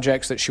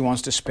projects that she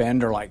wants to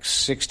spend are like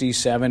 60,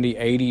 70,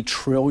 80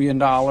 trillion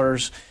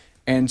dollars.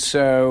 And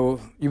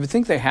so you would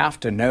think they have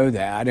to know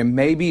that, and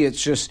maybe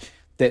it's just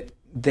that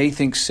they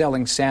think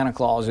selling Santa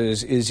Claus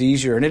is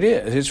easier, and it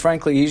is. It's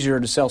frankly easier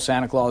to sell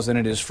Santa Claus than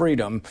it is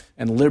freedom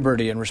and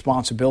liberty and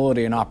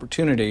responsibility and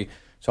opportunity.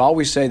 So I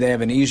always say they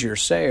have an easier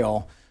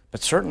sale,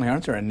 but certainly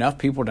aren't there enough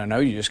people to know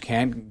you just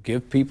can't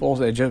give people,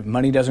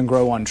 money doesn't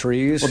grow on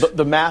trees? Well,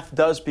 the math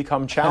does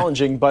become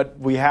challenging, but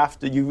we have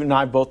to, you and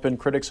I have both been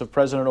critics of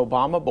President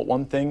Obama, but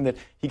one thing that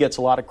he gets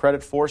a lot of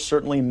credit for,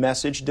 certainly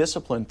message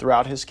discipline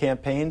throughout his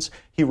campaigns.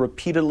 He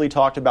repeatedly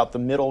talked about the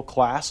middle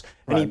class,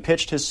 and he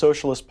pitched his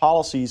socialist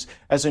policies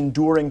as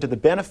enduring to the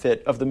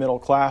benefit of the middle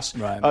class.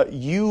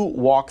 You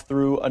walk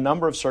through a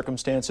number of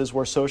circumstances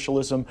where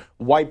socialism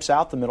wipes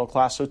out the middle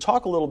class. So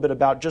talk a little bit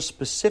about just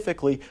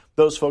specifically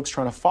those folks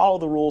trying to follow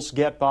the rules,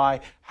 get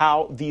by,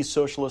 how these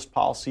socialist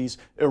policies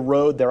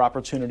erode their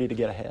opportunity to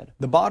get ahead.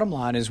 The bottom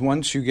line is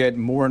once you get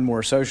more and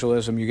more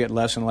socialism, you get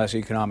less and less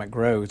economic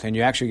growth, and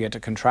you actually get to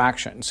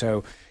contraction.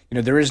 So,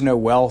 there is no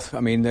wealth.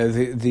 I mean,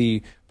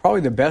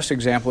 probably the best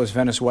example is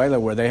Venezuela,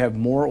 where they have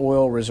more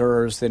oil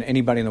reserves than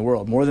anybody in the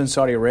world, more than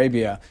Saudi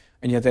Arabia,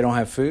 and yet they don't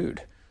have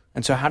food.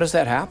 And so how does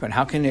that happen?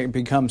 How can it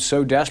become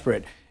so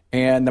desperate?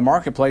 And the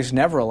marketplace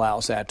never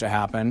allows that to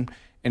happen.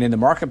 And in the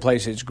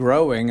marketplace, it's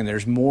growing, and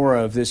there's more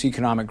of this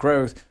economic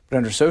growth. But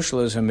under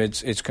socialism,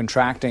 it's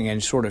contracting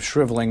and sort of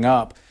shriveling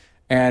up.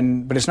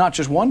 But it's not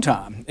just one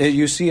time.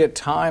 You see it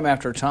time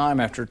after time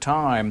after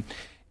time.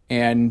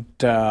 And,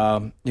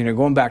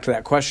 going back to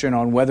that question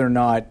on whether or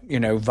not,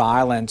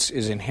 violence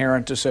is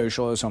inherent to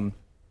socialism,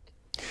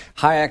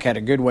 Hayek had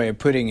a good way of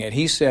putting it.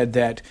 He said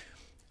that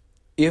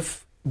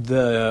if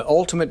the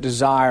ultimate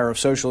desire of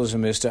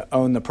socialism is to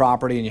own the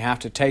property and you have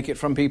to take it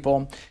from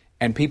people,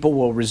 and people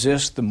will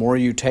resist the more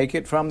you take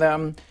it from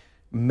them,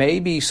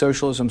 maybe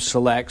socialism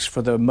selects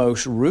for the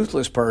most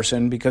ruthless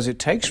person because it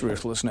takes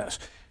ruthlessness.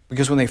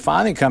 Because when they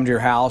finally come to your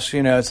house,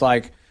 it's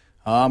like,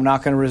 I'm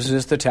not going to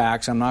resist the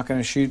tax. I'm not going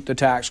to shoot the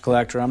tax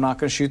collector. I'm not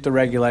going to shoot the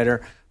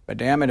regulator. But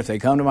damn it, if they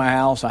come to my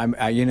house,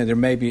 there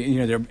may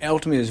be, there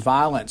ultimately is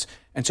violence.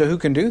 And so who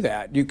can do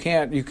that? You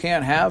can't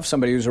have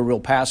somebody who's a real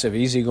passive,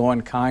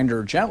 easygoing,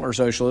 kinder, gentler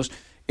socialist.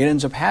 It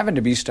ends up having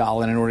to be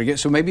Stalin in order to get.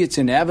 So maybe it's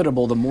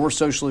inevitable. The more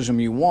socialism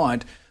you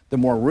want, the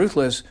more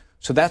ruthless.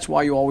 So that's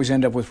why you always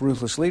end up with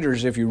ruthless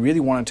leaders. If you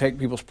really want to take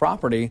people's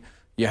property,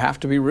 you have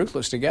to be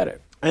ruthless to get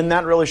it. And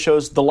that really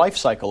shows the life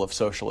cycle of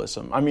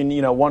socialism. I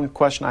mean, one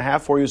question I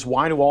have for you is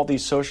why do all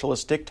these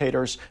socialist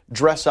dictators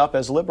dress up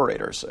as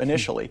liberators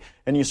initially?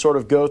 And you sort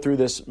of go through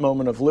this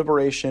moment of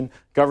liberation,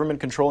 government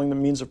controlling the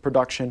means of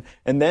production,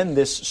 and then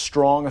this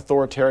strong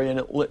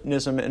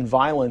authoritarianism and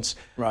violence.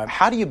 Right.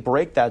 How do you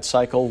break that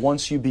cycle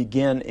once you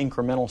begin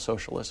incremental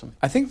socialism?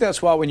 I think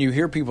that's why when you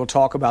hear people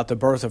talk about the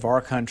birth of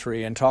our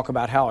country and talk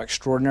about how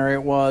extraordinary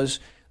it was,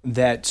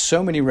 that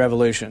so many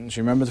revolutions,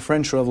 you remember the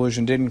French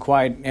Revolution didn't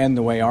quite end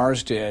the way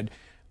ours did.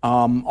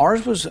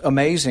 Ours was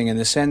amazing in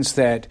the sense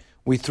that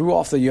we threw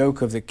off the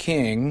yoke of the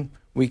king.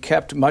 We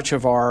kept much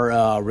of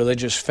our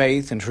religious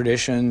faith and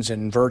traditions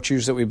and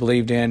virtues that we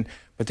believed in,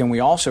 but then we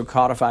also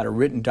codified a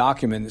written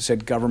document that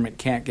said government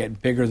can't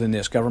get bigger than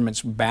this.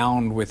 Government's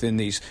bound within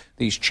these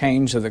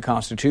chains of the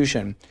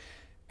Constitution.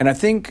 And I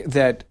think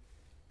that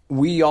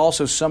we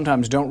also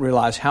sometimes don't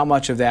realize how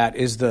much of that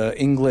is the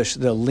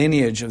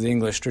lineage of the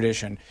English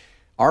tradition.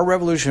 Our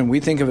revolution, we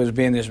think of as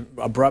being this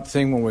abrupt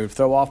thing when we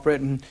throw off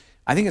Britain.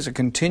 I think it's a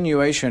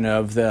continuation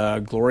of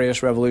the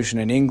Glorious Revolution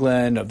in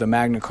England, of the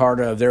Magna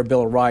Carta, of their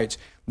Bill of Rights.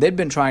 They'd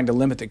been trying to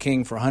limit the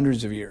king for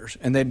hundreds of years,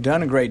 and they'd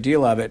done a great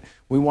deal of it.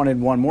 We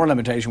wanted one more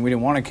limitation. We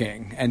didn't want a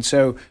king. And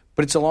so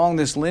But it's along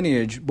this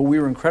lineage, but we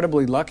were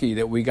incredibly lucky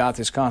that we got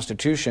this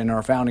Constitution,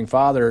 our founding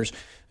fathers,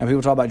 and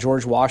people talk about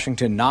George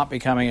Washington not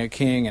becoming a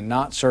king and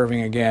not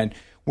serving again.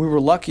 We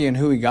were lucky in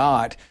who we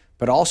got,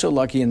 but also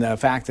lucky in the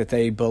fact that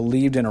they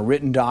believed in a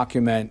written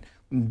document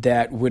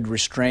that would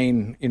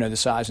restrain, the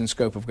size and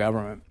scope of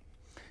government.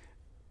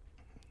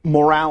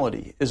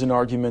 Morality is an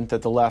argument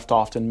that the left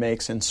often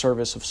makes in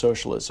service of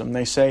socialism.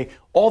 They say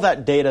all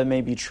that data may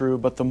be true,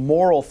 but the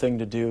moral thing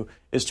to do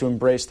is to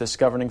embrace this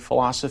governing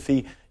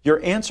philosophy. Your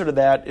answer to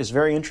that is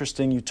very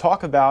interesting. You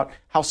talk about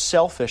how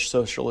selfish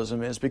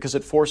socialism is because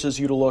it forces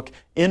you to look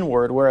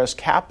inward, whereas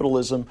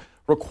capitalism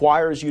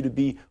requires you to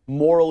be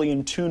morally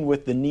in tune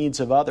with the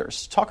needs of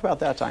others. Talk about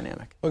that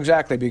dynamic. Well,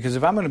 exactly, because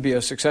if I'm going to be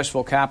a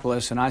successful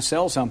capitalist and I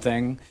sell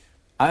something,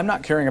 I'm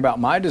not caring about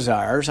my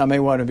desires. I may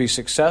want to be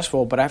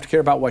successful, but I have to care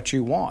about what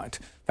you want.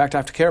 In fact, I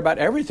have to care about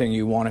everything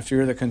you want if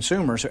you're the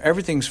consumer. So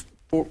everything's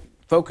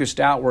focused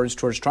outwards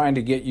towards trying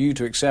to get you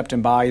to accept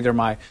and buy either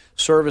my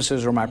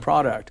services or my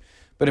product.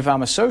 But if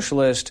I'm a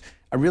socialist,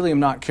 I really am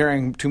not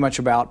caring too much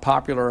about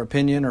popular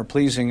opinion or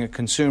pleasing a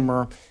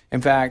consumer. In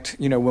fact,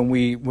 when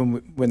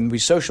we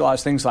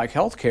socialize things like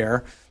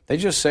healthcare, they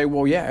just say,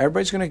 well, yeah,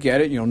 everybody's going to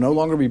get it. You'll no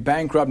longer be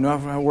bankrupt, no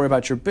have to worry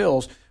about your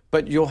bills.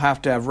 But you'll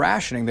have to have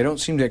rationing. They don't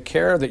seem to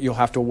care that you'll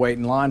have to wait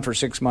in line for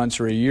 6 months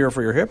or a year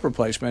for your hip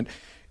replacement.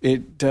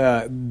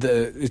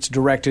 It's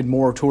directed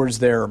more towards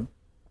their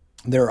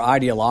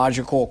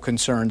ideological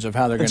concerns of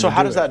how they're going to do it. And so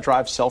how does that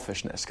drive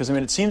selfishness? Because,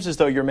 it seems as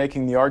though you're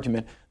making the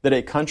argument that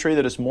a country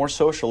that is more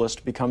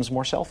socialist becomes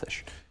more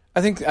selfish.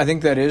 I think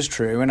that is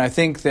true, and I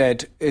think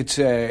that it's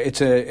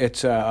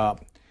an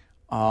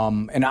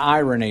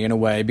irony in a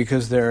way,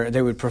 because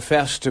they would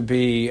profess to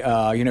be,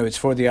 it's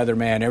for the other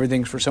man,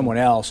 everything's for someone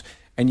else.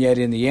 And yet,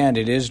 in the end,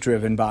 it is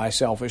driven by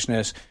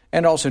selfishness,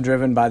 and also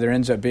driven by there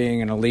ends up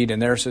being an elite in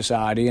their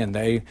society, and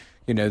they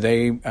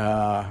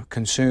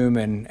consume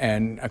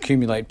and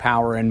accumulate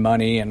power and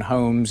money and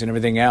homes and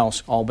everything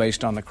else, all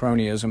based on the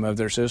cronyism of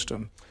their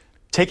system.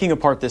 Taking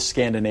apart this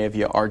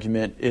Scandinavia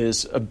argument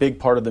is a big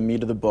part of the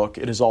meat of the book.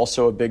 It is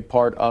also a big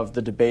part of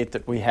the debate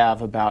that we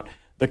have about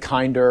the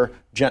kinder,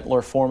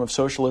 gentler form of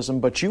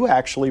socialism, but you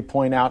actually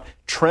point out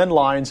trend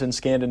lines in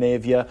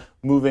Scandinavia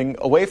moving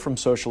away from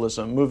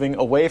socialism, moving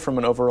away from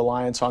an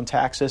over-reliance on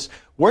taxes.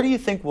 Where do you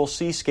think we'll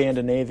see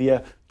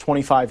Scandinavia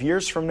 25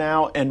 years from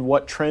now, and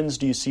what trends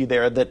do you see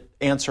there that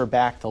answer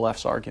back the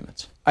left's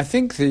arguments? I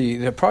think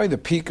probably the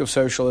peak of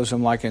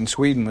socialism, like in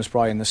Sweden, was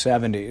probably in the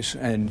 70s,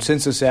 and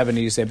since the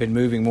 70s they've been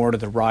moving more to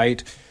the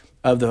right.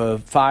 Of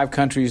the 5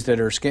 countries that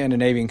are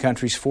Scandinavian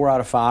countries, 4 out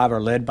of 5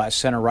 are led by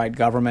center-right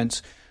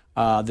governments.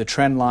 The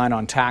trend line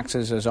on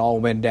taxes has all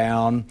went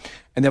down.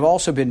 And they've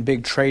also been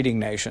big trading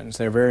nations.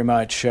 They're very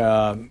much,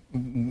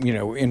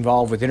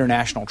 involved with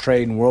international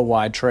trade and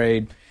worldwide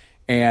trade.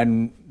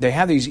 And they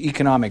have these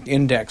economic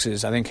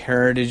indexes. I think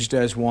Heritage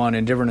does one,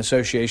 and different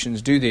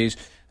associations do these.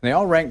 And they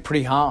all rank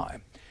pretty high.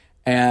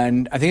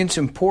 And I think it's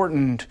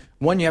important,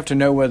 one, you have to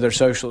know whether they're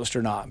socialist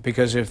or not.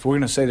 Because if we're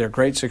going to say their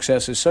great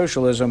success is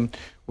socialism,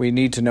 we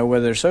need to know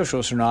whether they're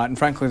socialist or not. And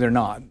frankly, they're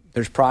not.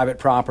 There's private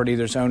property,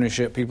 there's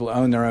ownership, people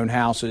own their own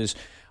houses.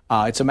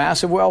 It's a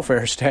massive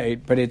welfare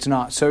state, but it's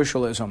not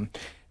socialism.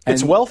 And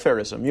it's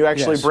welfarism. You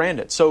actually brand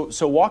it. So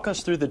walk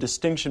us through the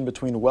distinction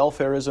between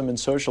welfarism and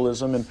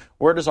socialism, and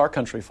where does our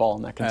country fall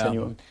in that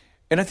continuum?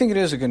 And I think it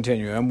is a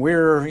continuum.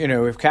 We're,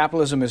 if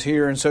capitalism is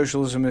here and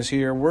socialism is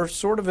here, we're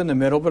sort of in the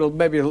middle, but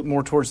maybe a little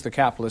more towards the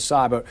capitalist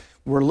side. But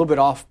we're a little bit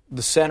off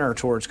the center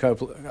towards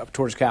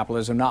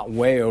capitalism, not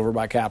way over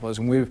by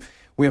capitalism.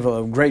 We have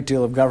a great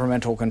deal of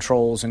governmental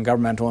controls and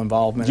governmental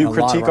involvement. You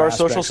critique our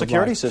Social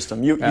Security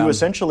system. You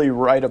essentially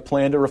write a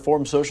plan to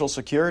reform Social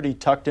Security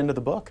tucked into the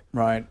book.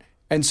 Right.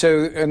 And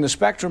so in the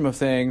spectrum of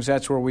things,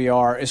 that's where we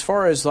are. As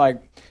far as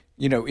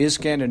is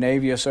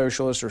Scandinavia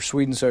socialist or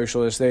Sweden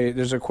socialist?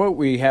 There's a quote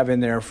we have in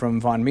there from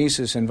von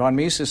Mises, and von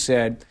Mises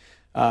said,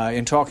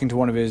 in talking to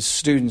one of his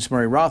students,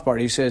 Murray Rothbard,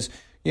 he says,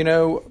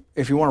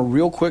 if you want a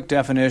real quick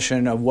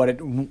definition of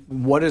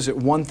what is it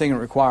one thing it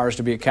requires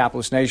to be a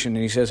capitalist nation,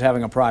 and he says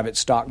having a private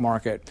stock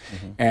market.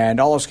 Mm-hmm. And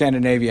all of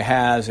Scandinavia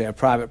they have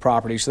private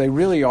property. So they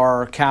really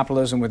are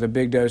capitalism with a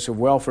big dose of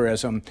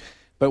welfarism.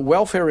 But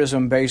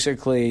welfarism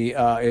basically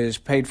is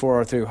paid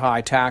for through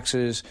high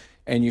taxes,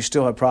 and you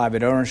still have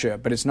private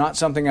ownership. But it's not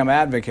something I'm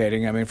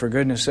advocating. For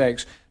goodness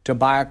sakes, to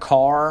buy a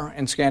car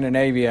in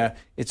Scandinavia,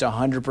 it's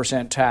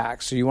 100%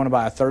 tax. So you want to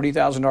buy a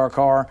 $30,000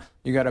 car,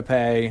 you got to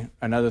pay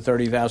another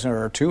 $30,000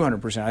 or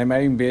 200%. It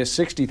may even be a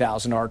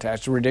 $60,000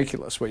 tax. It's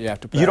ridiculous what you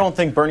have to pay. You don't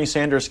think Bernie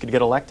Sanders could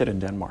get elected in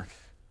Denmark?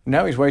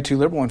 No, he's way too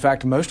liberal. In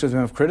fact, most of them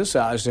have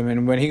criticized him.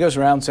 And when he goes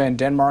around saying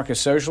Denmark is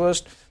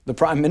socialist, the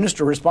prime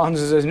minister responds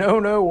and says,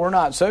 no, we're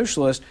not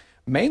socialist.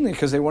 Mainly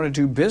because they want to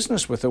do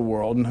business with the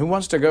world, and who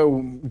wants to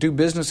go do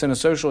business in a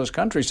socialist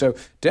country? So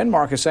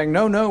Denmark is saying,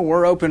 no,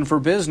 we're open for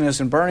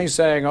business, and Bernie's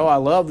saying, I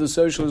love the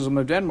socialism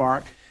of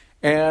Denmark.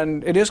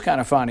 And it is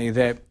kind of funny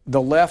that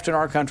the left in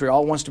our country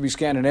all wants to be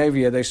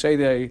Scandinavia. They say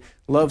they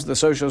love the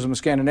socialism of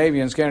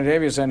Scandinavia, and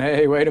Scandinavia is saying,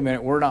 hey, wait a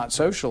minute, we're not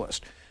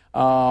socialist.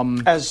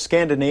 As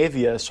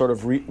Scandinavia sort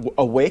of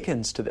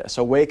awakens to this,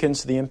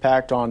 awakens to the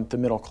impact on the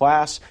middle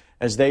class,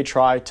 as they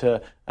try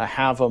to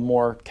have a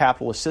more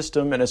capitalist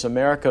system, and as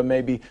America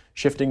may be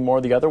shifting more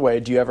the other way,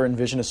 do you ever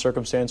envision a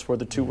circumstance where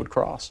the two would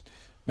cross?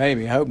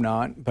 Maybe, hope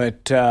not.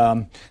 But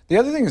the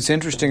other thing that's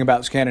interesting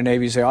about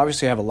Scandinavia is they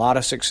obviously have a lot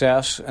of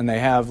success, and they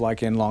have,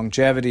 like, in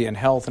longevity and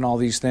health and all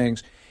these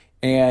things.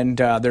 And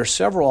there are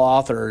several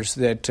authors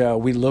that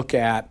we look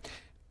at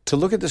to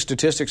look at the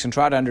statistics and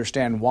try to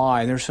understand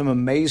why. And there's some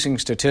amazing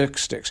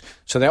statistics.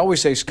 So they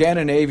always say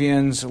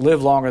Scandinavians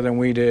live longer than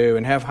we do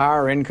and have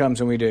higher incomes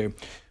than we do.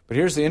 But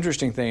here's the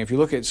interesting thing. If you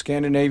look at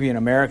Scandinavian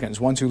Americans,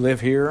 ones who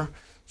live here,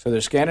 so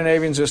there's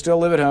Scandinavians that still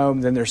live at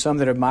home, then there's some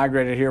that have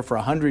migrated here for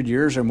 100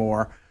 years or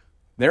more.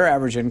 Their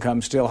average income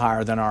is still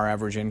higher than our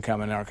average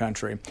income in our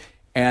country.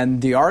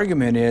 And the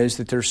argument is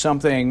that there's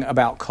something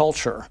about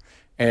culture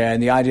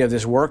and the idea of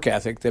this work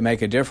ethic that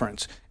make a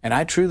difference. And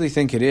I truly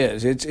think it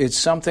is. It's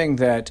something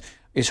that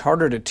is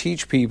harder to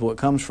teach people. It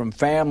comes from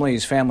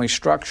families, family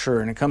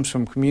structure, and it comes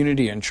from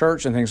community and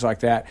church and things like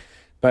that.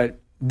 But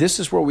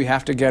this is where we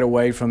have to get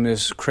away from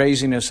this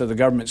craziness of the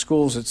government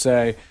schools that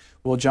say,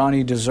 well,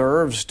 Johnny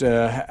deserves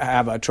to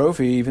have a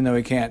trophy even though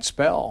he can't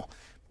spell.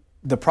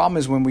 The problem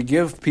is when we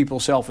give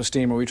people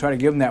self-esteem or we try to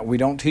give them that, we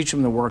don't teach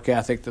them the work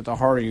ethic that the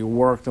harder you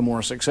work, the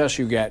more success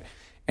you get.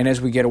 And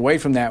as we get away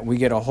from that, we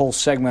get a whole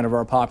segment of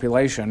our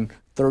population,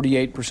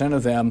 38%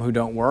 of them who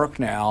don't work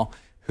now,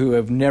 who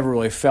have never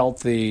really felt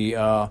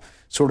the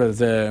sort of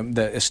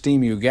the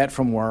esteem you get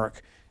from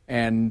work.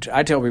 And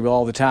I tell people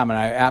all the time, and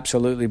I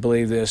absolutely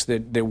believe this,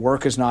 that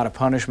work is not a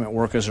punishment,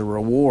 work is a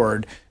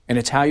reward, and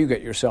it's how you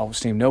get your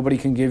self-esteem. Nobody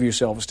can give you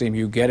self-esteem.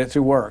 You get it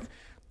through work.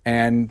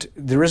 And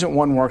there isn't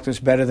one work that's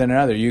better than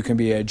another. You can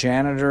be a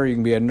janitor, you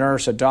can be a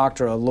nurse, a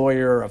doctor, a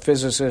lawyer, a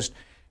physicist.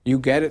 You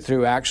get it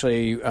through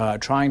actually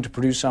trying to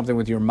produce something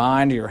with your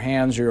mind, or your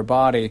hands, or your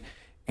body.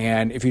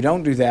 And if you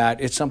don't do that,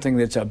 it's something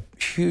that's a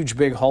huge,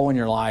 big hole in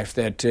your life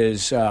that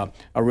is a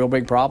real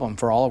big problem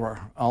for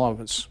all of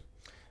us.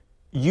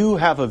 You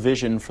have a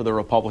vision for the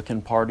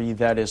Republican Party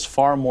that is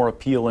far more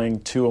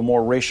appealing to a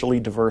more racially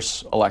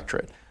diverse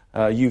electorate.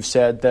 You've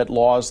said that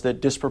laws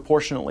that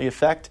disproportionately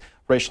affect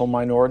racial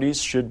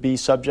minorities should be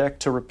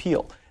subject to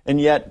repeal.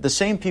 And yet the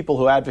same people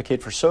who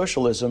advocate for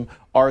socialism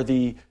are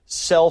the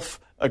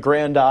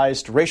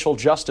self-aggrandized racial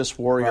justice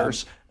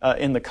warriors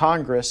in the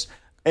Congress.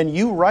 And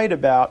you write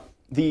about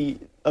the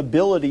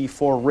ability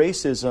for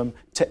racism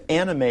to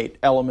animate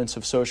elements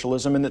of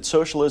socialism, and that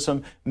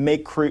socialism may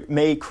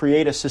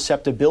create a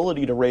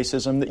susceptibility to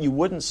racism that you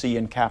wouldn't see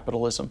in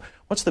capitalism.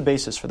 What's the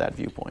basis for that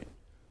viewpoint?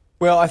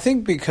 Well, I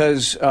think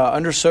because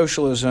under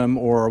socialism,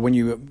 or when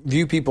you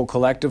view people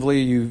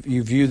collectively,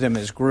 you view them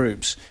as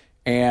groups.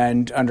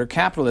 And under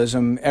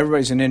capitalism,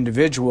 everybody's an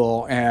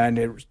individual,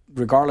 and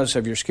regardless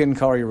of your skin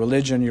color, your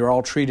religion, you're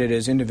all treated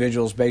as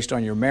individuals based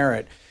on your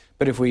merit.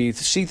 But if we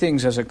see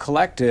things as a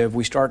collective,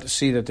 we start to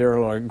see that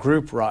there are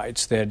group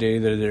rights. That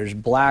either there's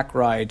black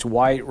rights,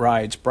 white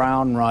rights,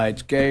 brown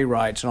rights, gay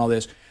rights, and all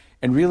this.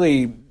 And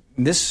really,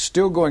 this is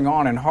still going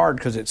on and hard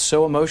because it's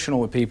so emotional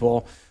with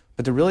people.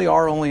 But there really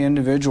are only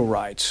individual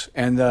rights.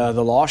 And the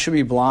law should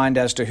be blind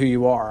as to who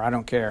you are. I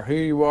don't care who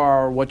you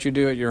are, what you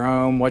do at your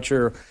home, what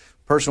your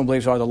personal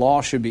beliefs are. The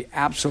law should be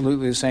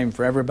absolutely the same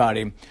for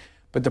everybody.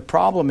 But the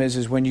problem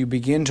is when you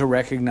begin to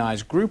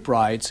recognize group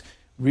rights,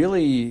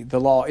 really, the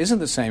law isn't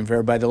the same for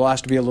everybody. The law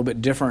has to be a little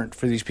bit different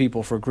for these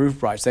people for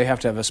group rights. They have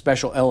to have a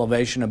special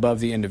elevation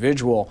above the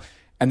individual.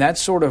 And that's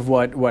sort of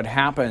what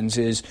happens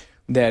is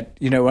that,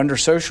 under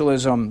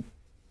socialism,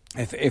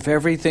 if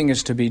everything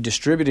is to be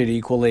distributed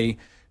equally,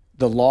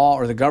 the law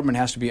or the government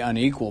has to be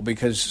unequal,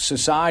 because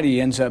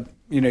society ends up,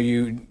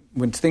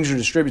 when things are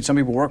distributed, some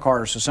people work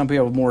harder, so some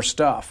people have more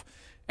stuff.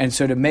 And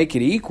so to make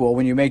it equal,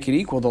 when you make it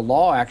equal, the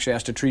law actually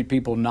has to treat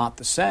people not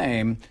the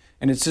same.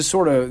 And it's just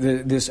sort of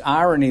this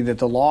irony that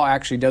the law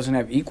actually doesn't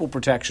have equal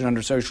protection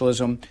under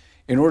socialism.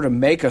 In order to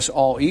make us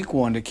all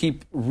equal and to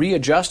keep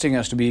readjusting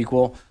us to be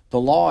equal, the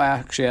law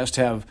actually has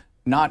to have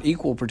not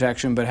equal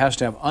protection, but has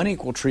to have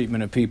unequal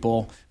treatment of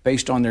people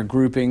based on their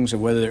groupings, of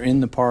whether they're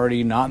in the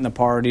party, not in the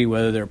party,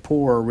 whether they're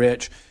poor or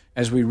rich.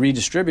 As we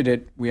redistribute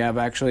it, we have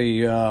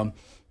actually a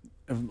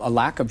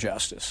lack of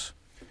justice.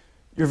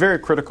 You're very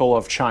critical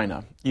of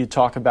China. You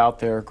talk about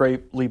their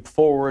great leap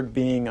forward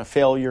being a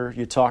failure.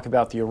 You talk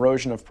about the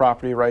erosion of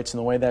property rights and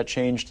the way that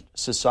changed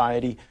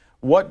society.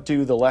 What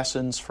do the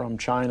lessons from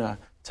China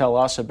tell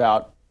us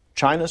about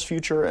China's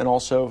future and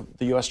also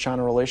the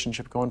U.S.-China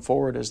relationship going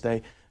forward as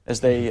they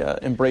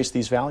embrace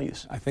these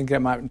values? I think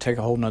that might take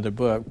a whole nother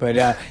book.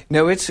 But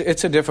no, it's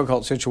a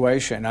difficult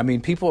situation. I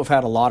mean, people have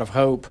had a lot of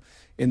hope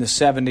in the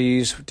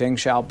 70s, Deng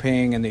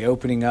Xiaoping and the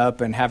opening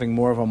up and having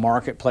more of a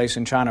marketplace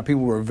in China.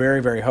 People were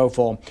very, very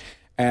hopeful.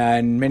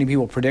 And many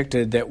people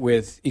predicted that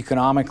with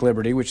economic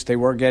liberty, which they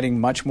were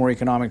getting much more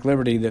economic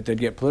liberty, that they'd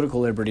get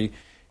political liberty,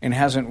 and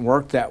hasn't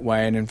worked that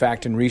way. And in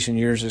fact, in recent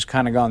years, it's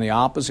kind of gone the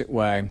opposite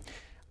way.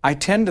 I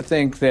tend to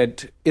think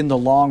that in the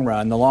long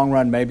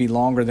run may be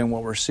longer than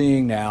what we're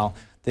seeing now,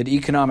 that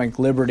economic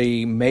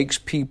liberty makes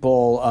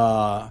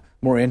people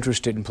more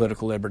interested in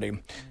political liberty.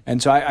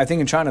 And so I think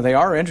in China they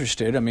are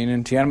interested. I mean,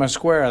 in Tiananmen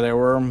Square there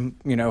were,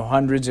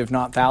 hundreds, if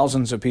not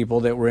thousands of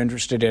people that were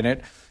interested in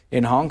it.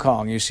 In Hong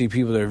Kong, you see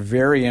people that are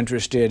very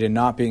interested in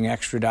not being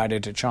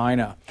extradited to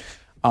China,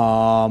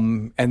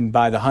 and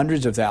by the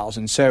hundreds of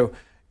thousands. So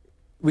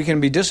we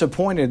can be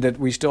disappointed that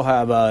we still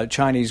have a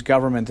Chinese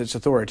government that's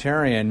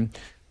authoritarian,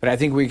 but I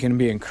think we can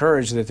be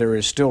encouraged that there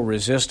is still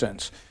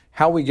resistance.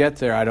 How we get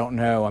there, I don't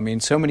know. I mean,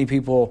 so many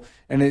people,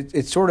 and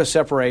it sort of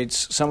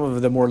separates some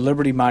of the more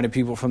liberty-minded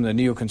people from the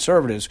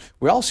neoconservatives.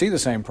 We all see the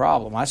same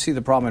problem. I see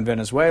the problem in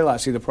Venezuela. I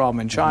see the problem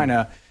in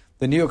China.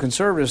 The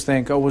neoconservatives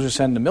think, we'll just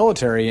send the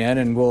military in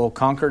and we'll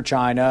conquer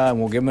China and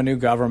we'll give them a new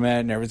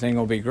government and everything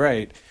will be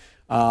great.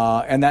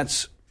 And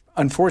that's,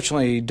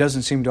 unfortunately,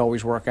 doesn't seem to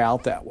always work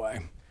out that way.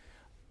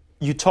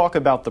 You talk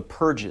about the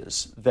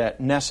purges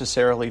that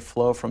necessarily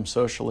flow from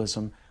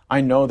socialism.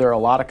 I know there are a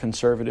lot of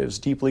conservatives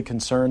deeply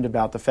concerned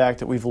about the fact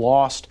that we've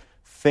lost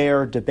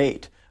fair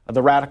debate.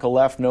 The radical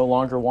left no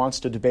longer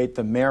wants to debate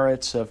the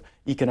merits of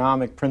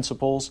economic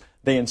principles.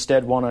 They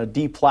instead want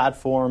to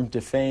deplatform,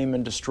 defame,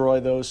 and destroy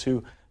those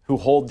who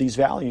hold these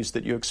values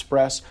that you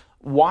express.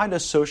 Why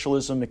does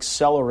socialism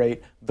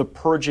accelerate the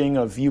purging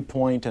of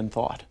viewpoint and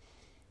thought?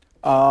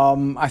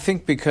 I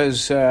think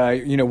because,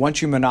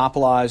 once you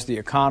monopolize the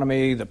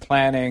economy, the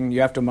planning, you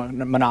have to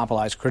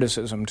monopolize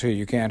criticism, too.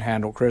 You can't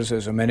handle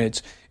criticism, and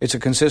it's a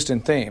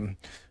consistent theme.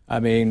 I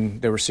mean,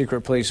 there were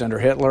secret police under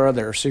Hitler,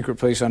 there were secret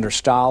police under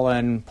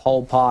Stalin,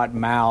 Pol Pot,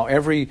 Mao.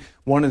 Every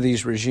one of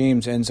these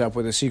regimes ends up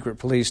with a secret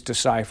police to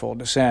stifle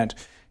dissent.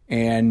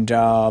 And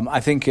I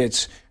think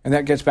and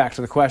that gets back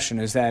to the question,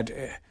 is that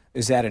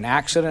an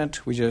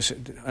accident?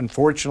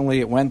 Unfortunately,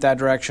 it went that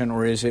direction,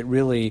 or is it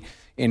really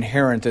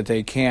inherent that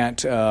they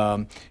can't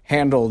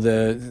handle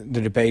the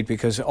debate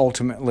because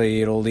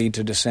ultimately it'll lead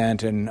to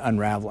dissent and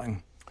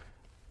unraveling?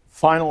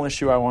 Final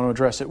issue I want to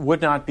address. It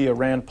would not be a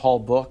Rand Paul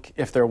book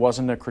if there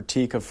wasn't a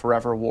critique of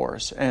forever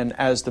wars. And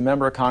as the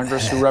member of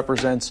Congress who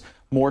represents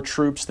more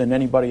troops than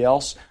anybody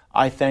else,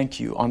 I thank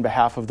you on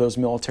behalf of those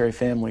military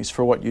families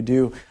for what you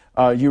do.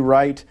 You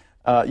write,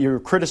 you're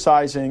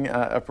criticizing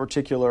a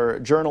particular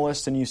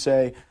journalist, and you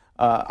say,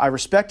 I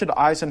respected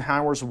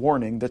Eisenhower's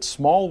warning that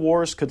small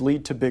wars could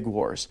lead to big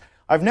wars.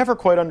 I've never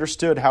quite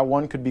understood how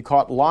one could be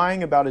caught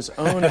lying about his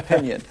own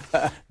opinion.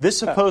 This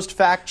supposed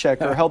fact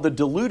checker held the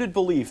deluded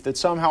belief that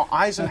somehow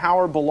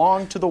Eisenhower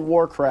belonged to the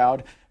war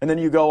crowd, and then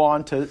you go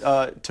on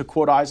to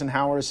quote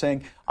Eisenhower as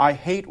saying, I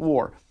hate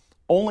war,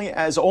 only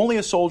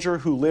a soldier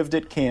who lived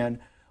it can,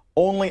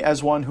 only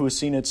as one who has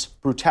seen its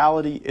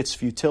brutality, its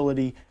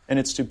futility, and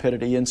its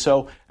stupidity. And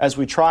so as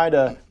we try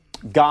to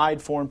guide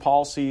foreign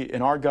policy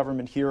in our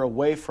government here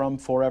away from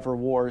forever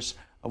wars,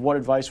 what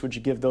advice would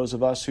you give those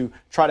of us who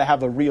try to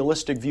have a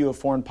realistic view of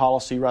foreign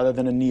policy rather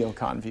than a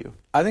neocon view?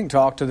 I think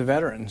talk to the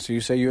veterans.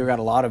 You say you've got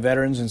a lot of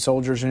veterans and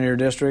soldiers in your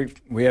district.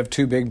 We have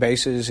 2 big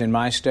bases in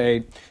my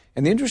state.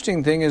 And the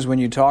interesting thing is when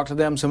you talk to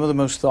them, some of the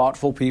most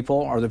thoughtful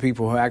people are the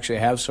people who actually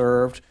have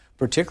served,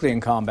 particularly in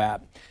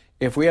combat.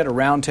 If we had a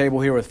round table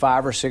here with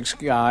 5 or 6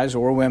 guys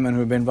or women who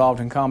have been involved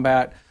in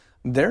combat,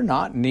 they're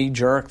not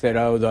knee-jerk that,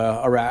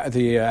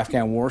 the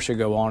Afghan war should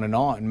go on and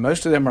on.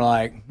 Most of them are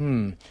like,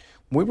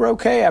 we were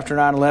okay after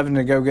 9/11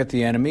 to go get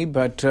the enemy,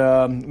 but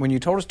when you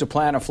told us to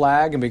plant a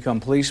flag and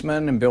become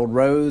policemen and build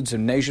roads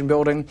and nation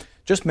building,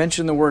 just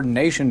mention the word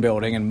nation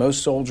building and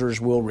most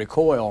soldiers will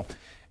recoil.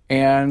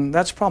 And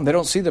that's the problem. They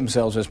don't see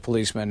themselves as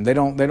policemen. They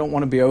don't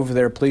want to be over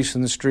there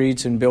policing the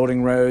streets and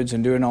building roads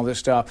and doing all this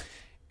stuff.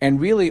 And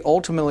really,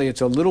 ultimately,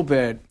 it's a little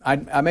bit,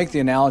 I make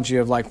the analogy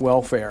of like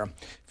welfare.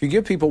 If you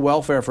give people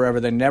welfare forever,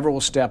 they never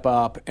will step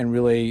up and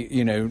really,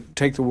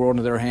 take the world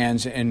into their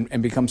hands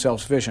and become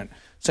self-sufficient.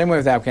 Same way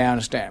with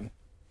Afghanistan.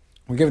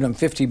 We're giving them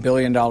 $50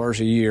 billion a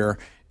year.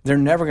 They're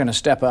never going to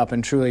step up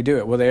and truly do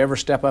it. Will they ever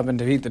step up and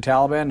defeat the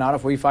Taliban? Not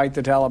if we fight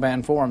the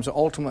Taliban for them. So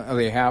ultimately,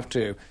 they have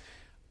to.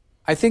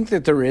 I think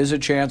that there is a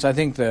chance. I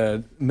think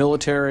the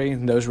military,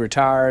 those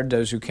retired,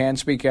 those who can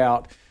speak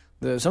out,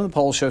 some of the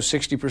polls show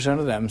 60%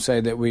 of them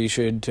say that we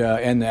should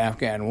end the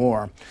Afghan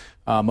war.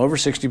 Over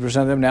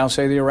 60% of them now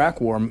say the Iraq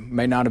war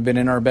may not have been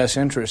in our best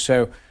interest.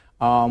 So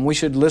we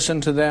should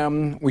listen to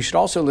them. We should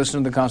also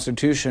listen to the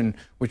Constitution,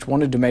 which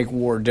wanted to make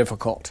war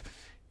difficult.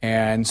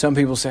 And some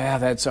people say,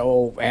 that's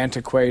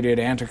antiquated.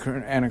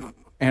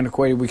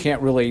 We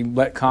can't really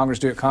let Congress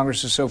do it.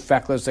 Congress is so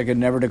feckless they could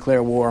never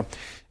declare war.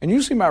 And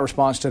usually my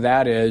response to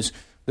that is,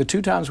 the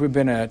 2 times we've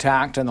been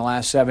attacked in the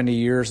last 70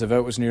 years, the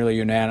vote was nearly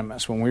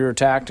unanimous. When we were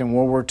attacked in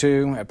World War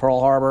II at Pearl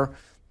Harbor,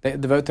 they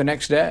had the vote the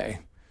next day.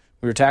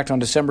 We were attacked on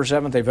December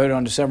 7th. They voted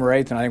on December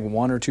 8th, and I think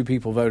 1 or 2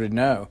 people voted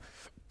no.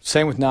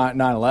 Same with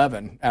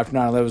 9/11. After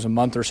 9/11 was a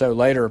month or so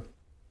later,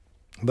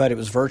 but it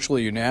was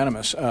virtually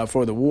unanimous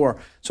for the war.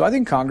 So I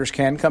think Congress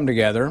can come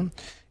together,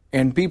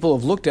 and people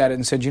have looked at it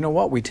and said, you know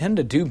what, we tend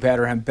to do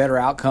better, have better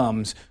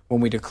outcomes when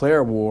we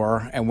declare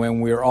war and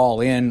when we're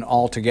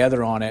all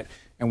together on it.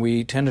 and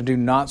we tend to do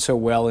not so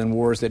well in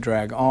wars that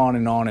drag on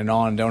and on and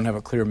on and don't have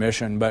a clear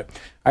mission. But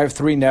I have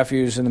 3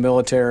 nephews in the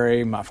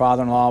military. My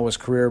father-in-law was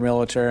career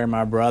military.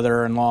 My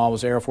brother-in-law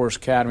was Air Force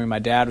Academy. My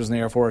dad was in the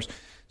Air Force.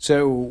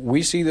 So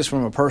we see this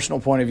from a personal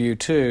point of view,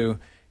 too.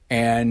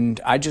 And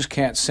I just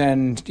can't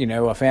send,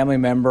 a family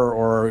member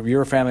or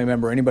your family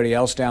member or anybody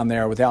else down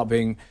there without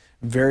being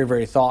very,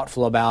 very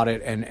thoughtful about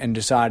it and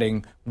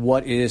deciding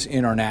what is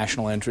in our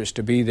national interest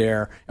to be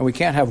there. And we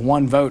can't have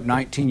one vote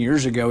 19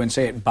 years ago and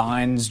say it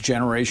binds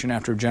generation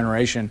after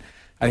generation.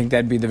 I think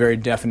that'd be the very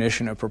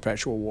definition of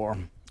perpetual war.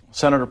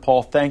 Senator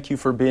Paul, thank you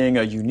for being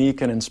a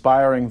unique and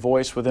inspiring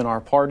voice within our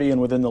party and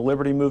within the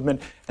Liberty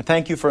Movement. And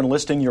thank you for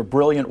enlisting your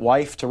brilliant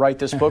wife to write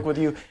this book with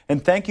you.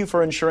 And thank you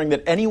for ensuring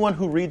that anyone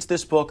who reads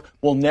this book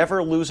will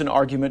never lose an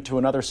argument to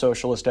another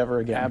socialist ever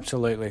again.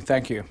 Absolutely.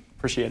 Thank you.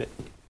 Appreciate it.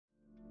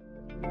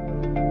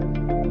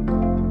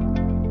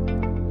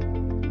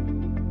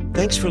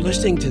 Thanks for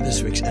listening to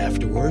this week's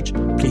Afterwards.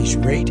 Please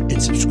rate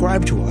and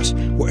subscribe to us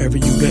wherever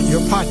you get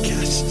your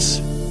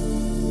podcasts.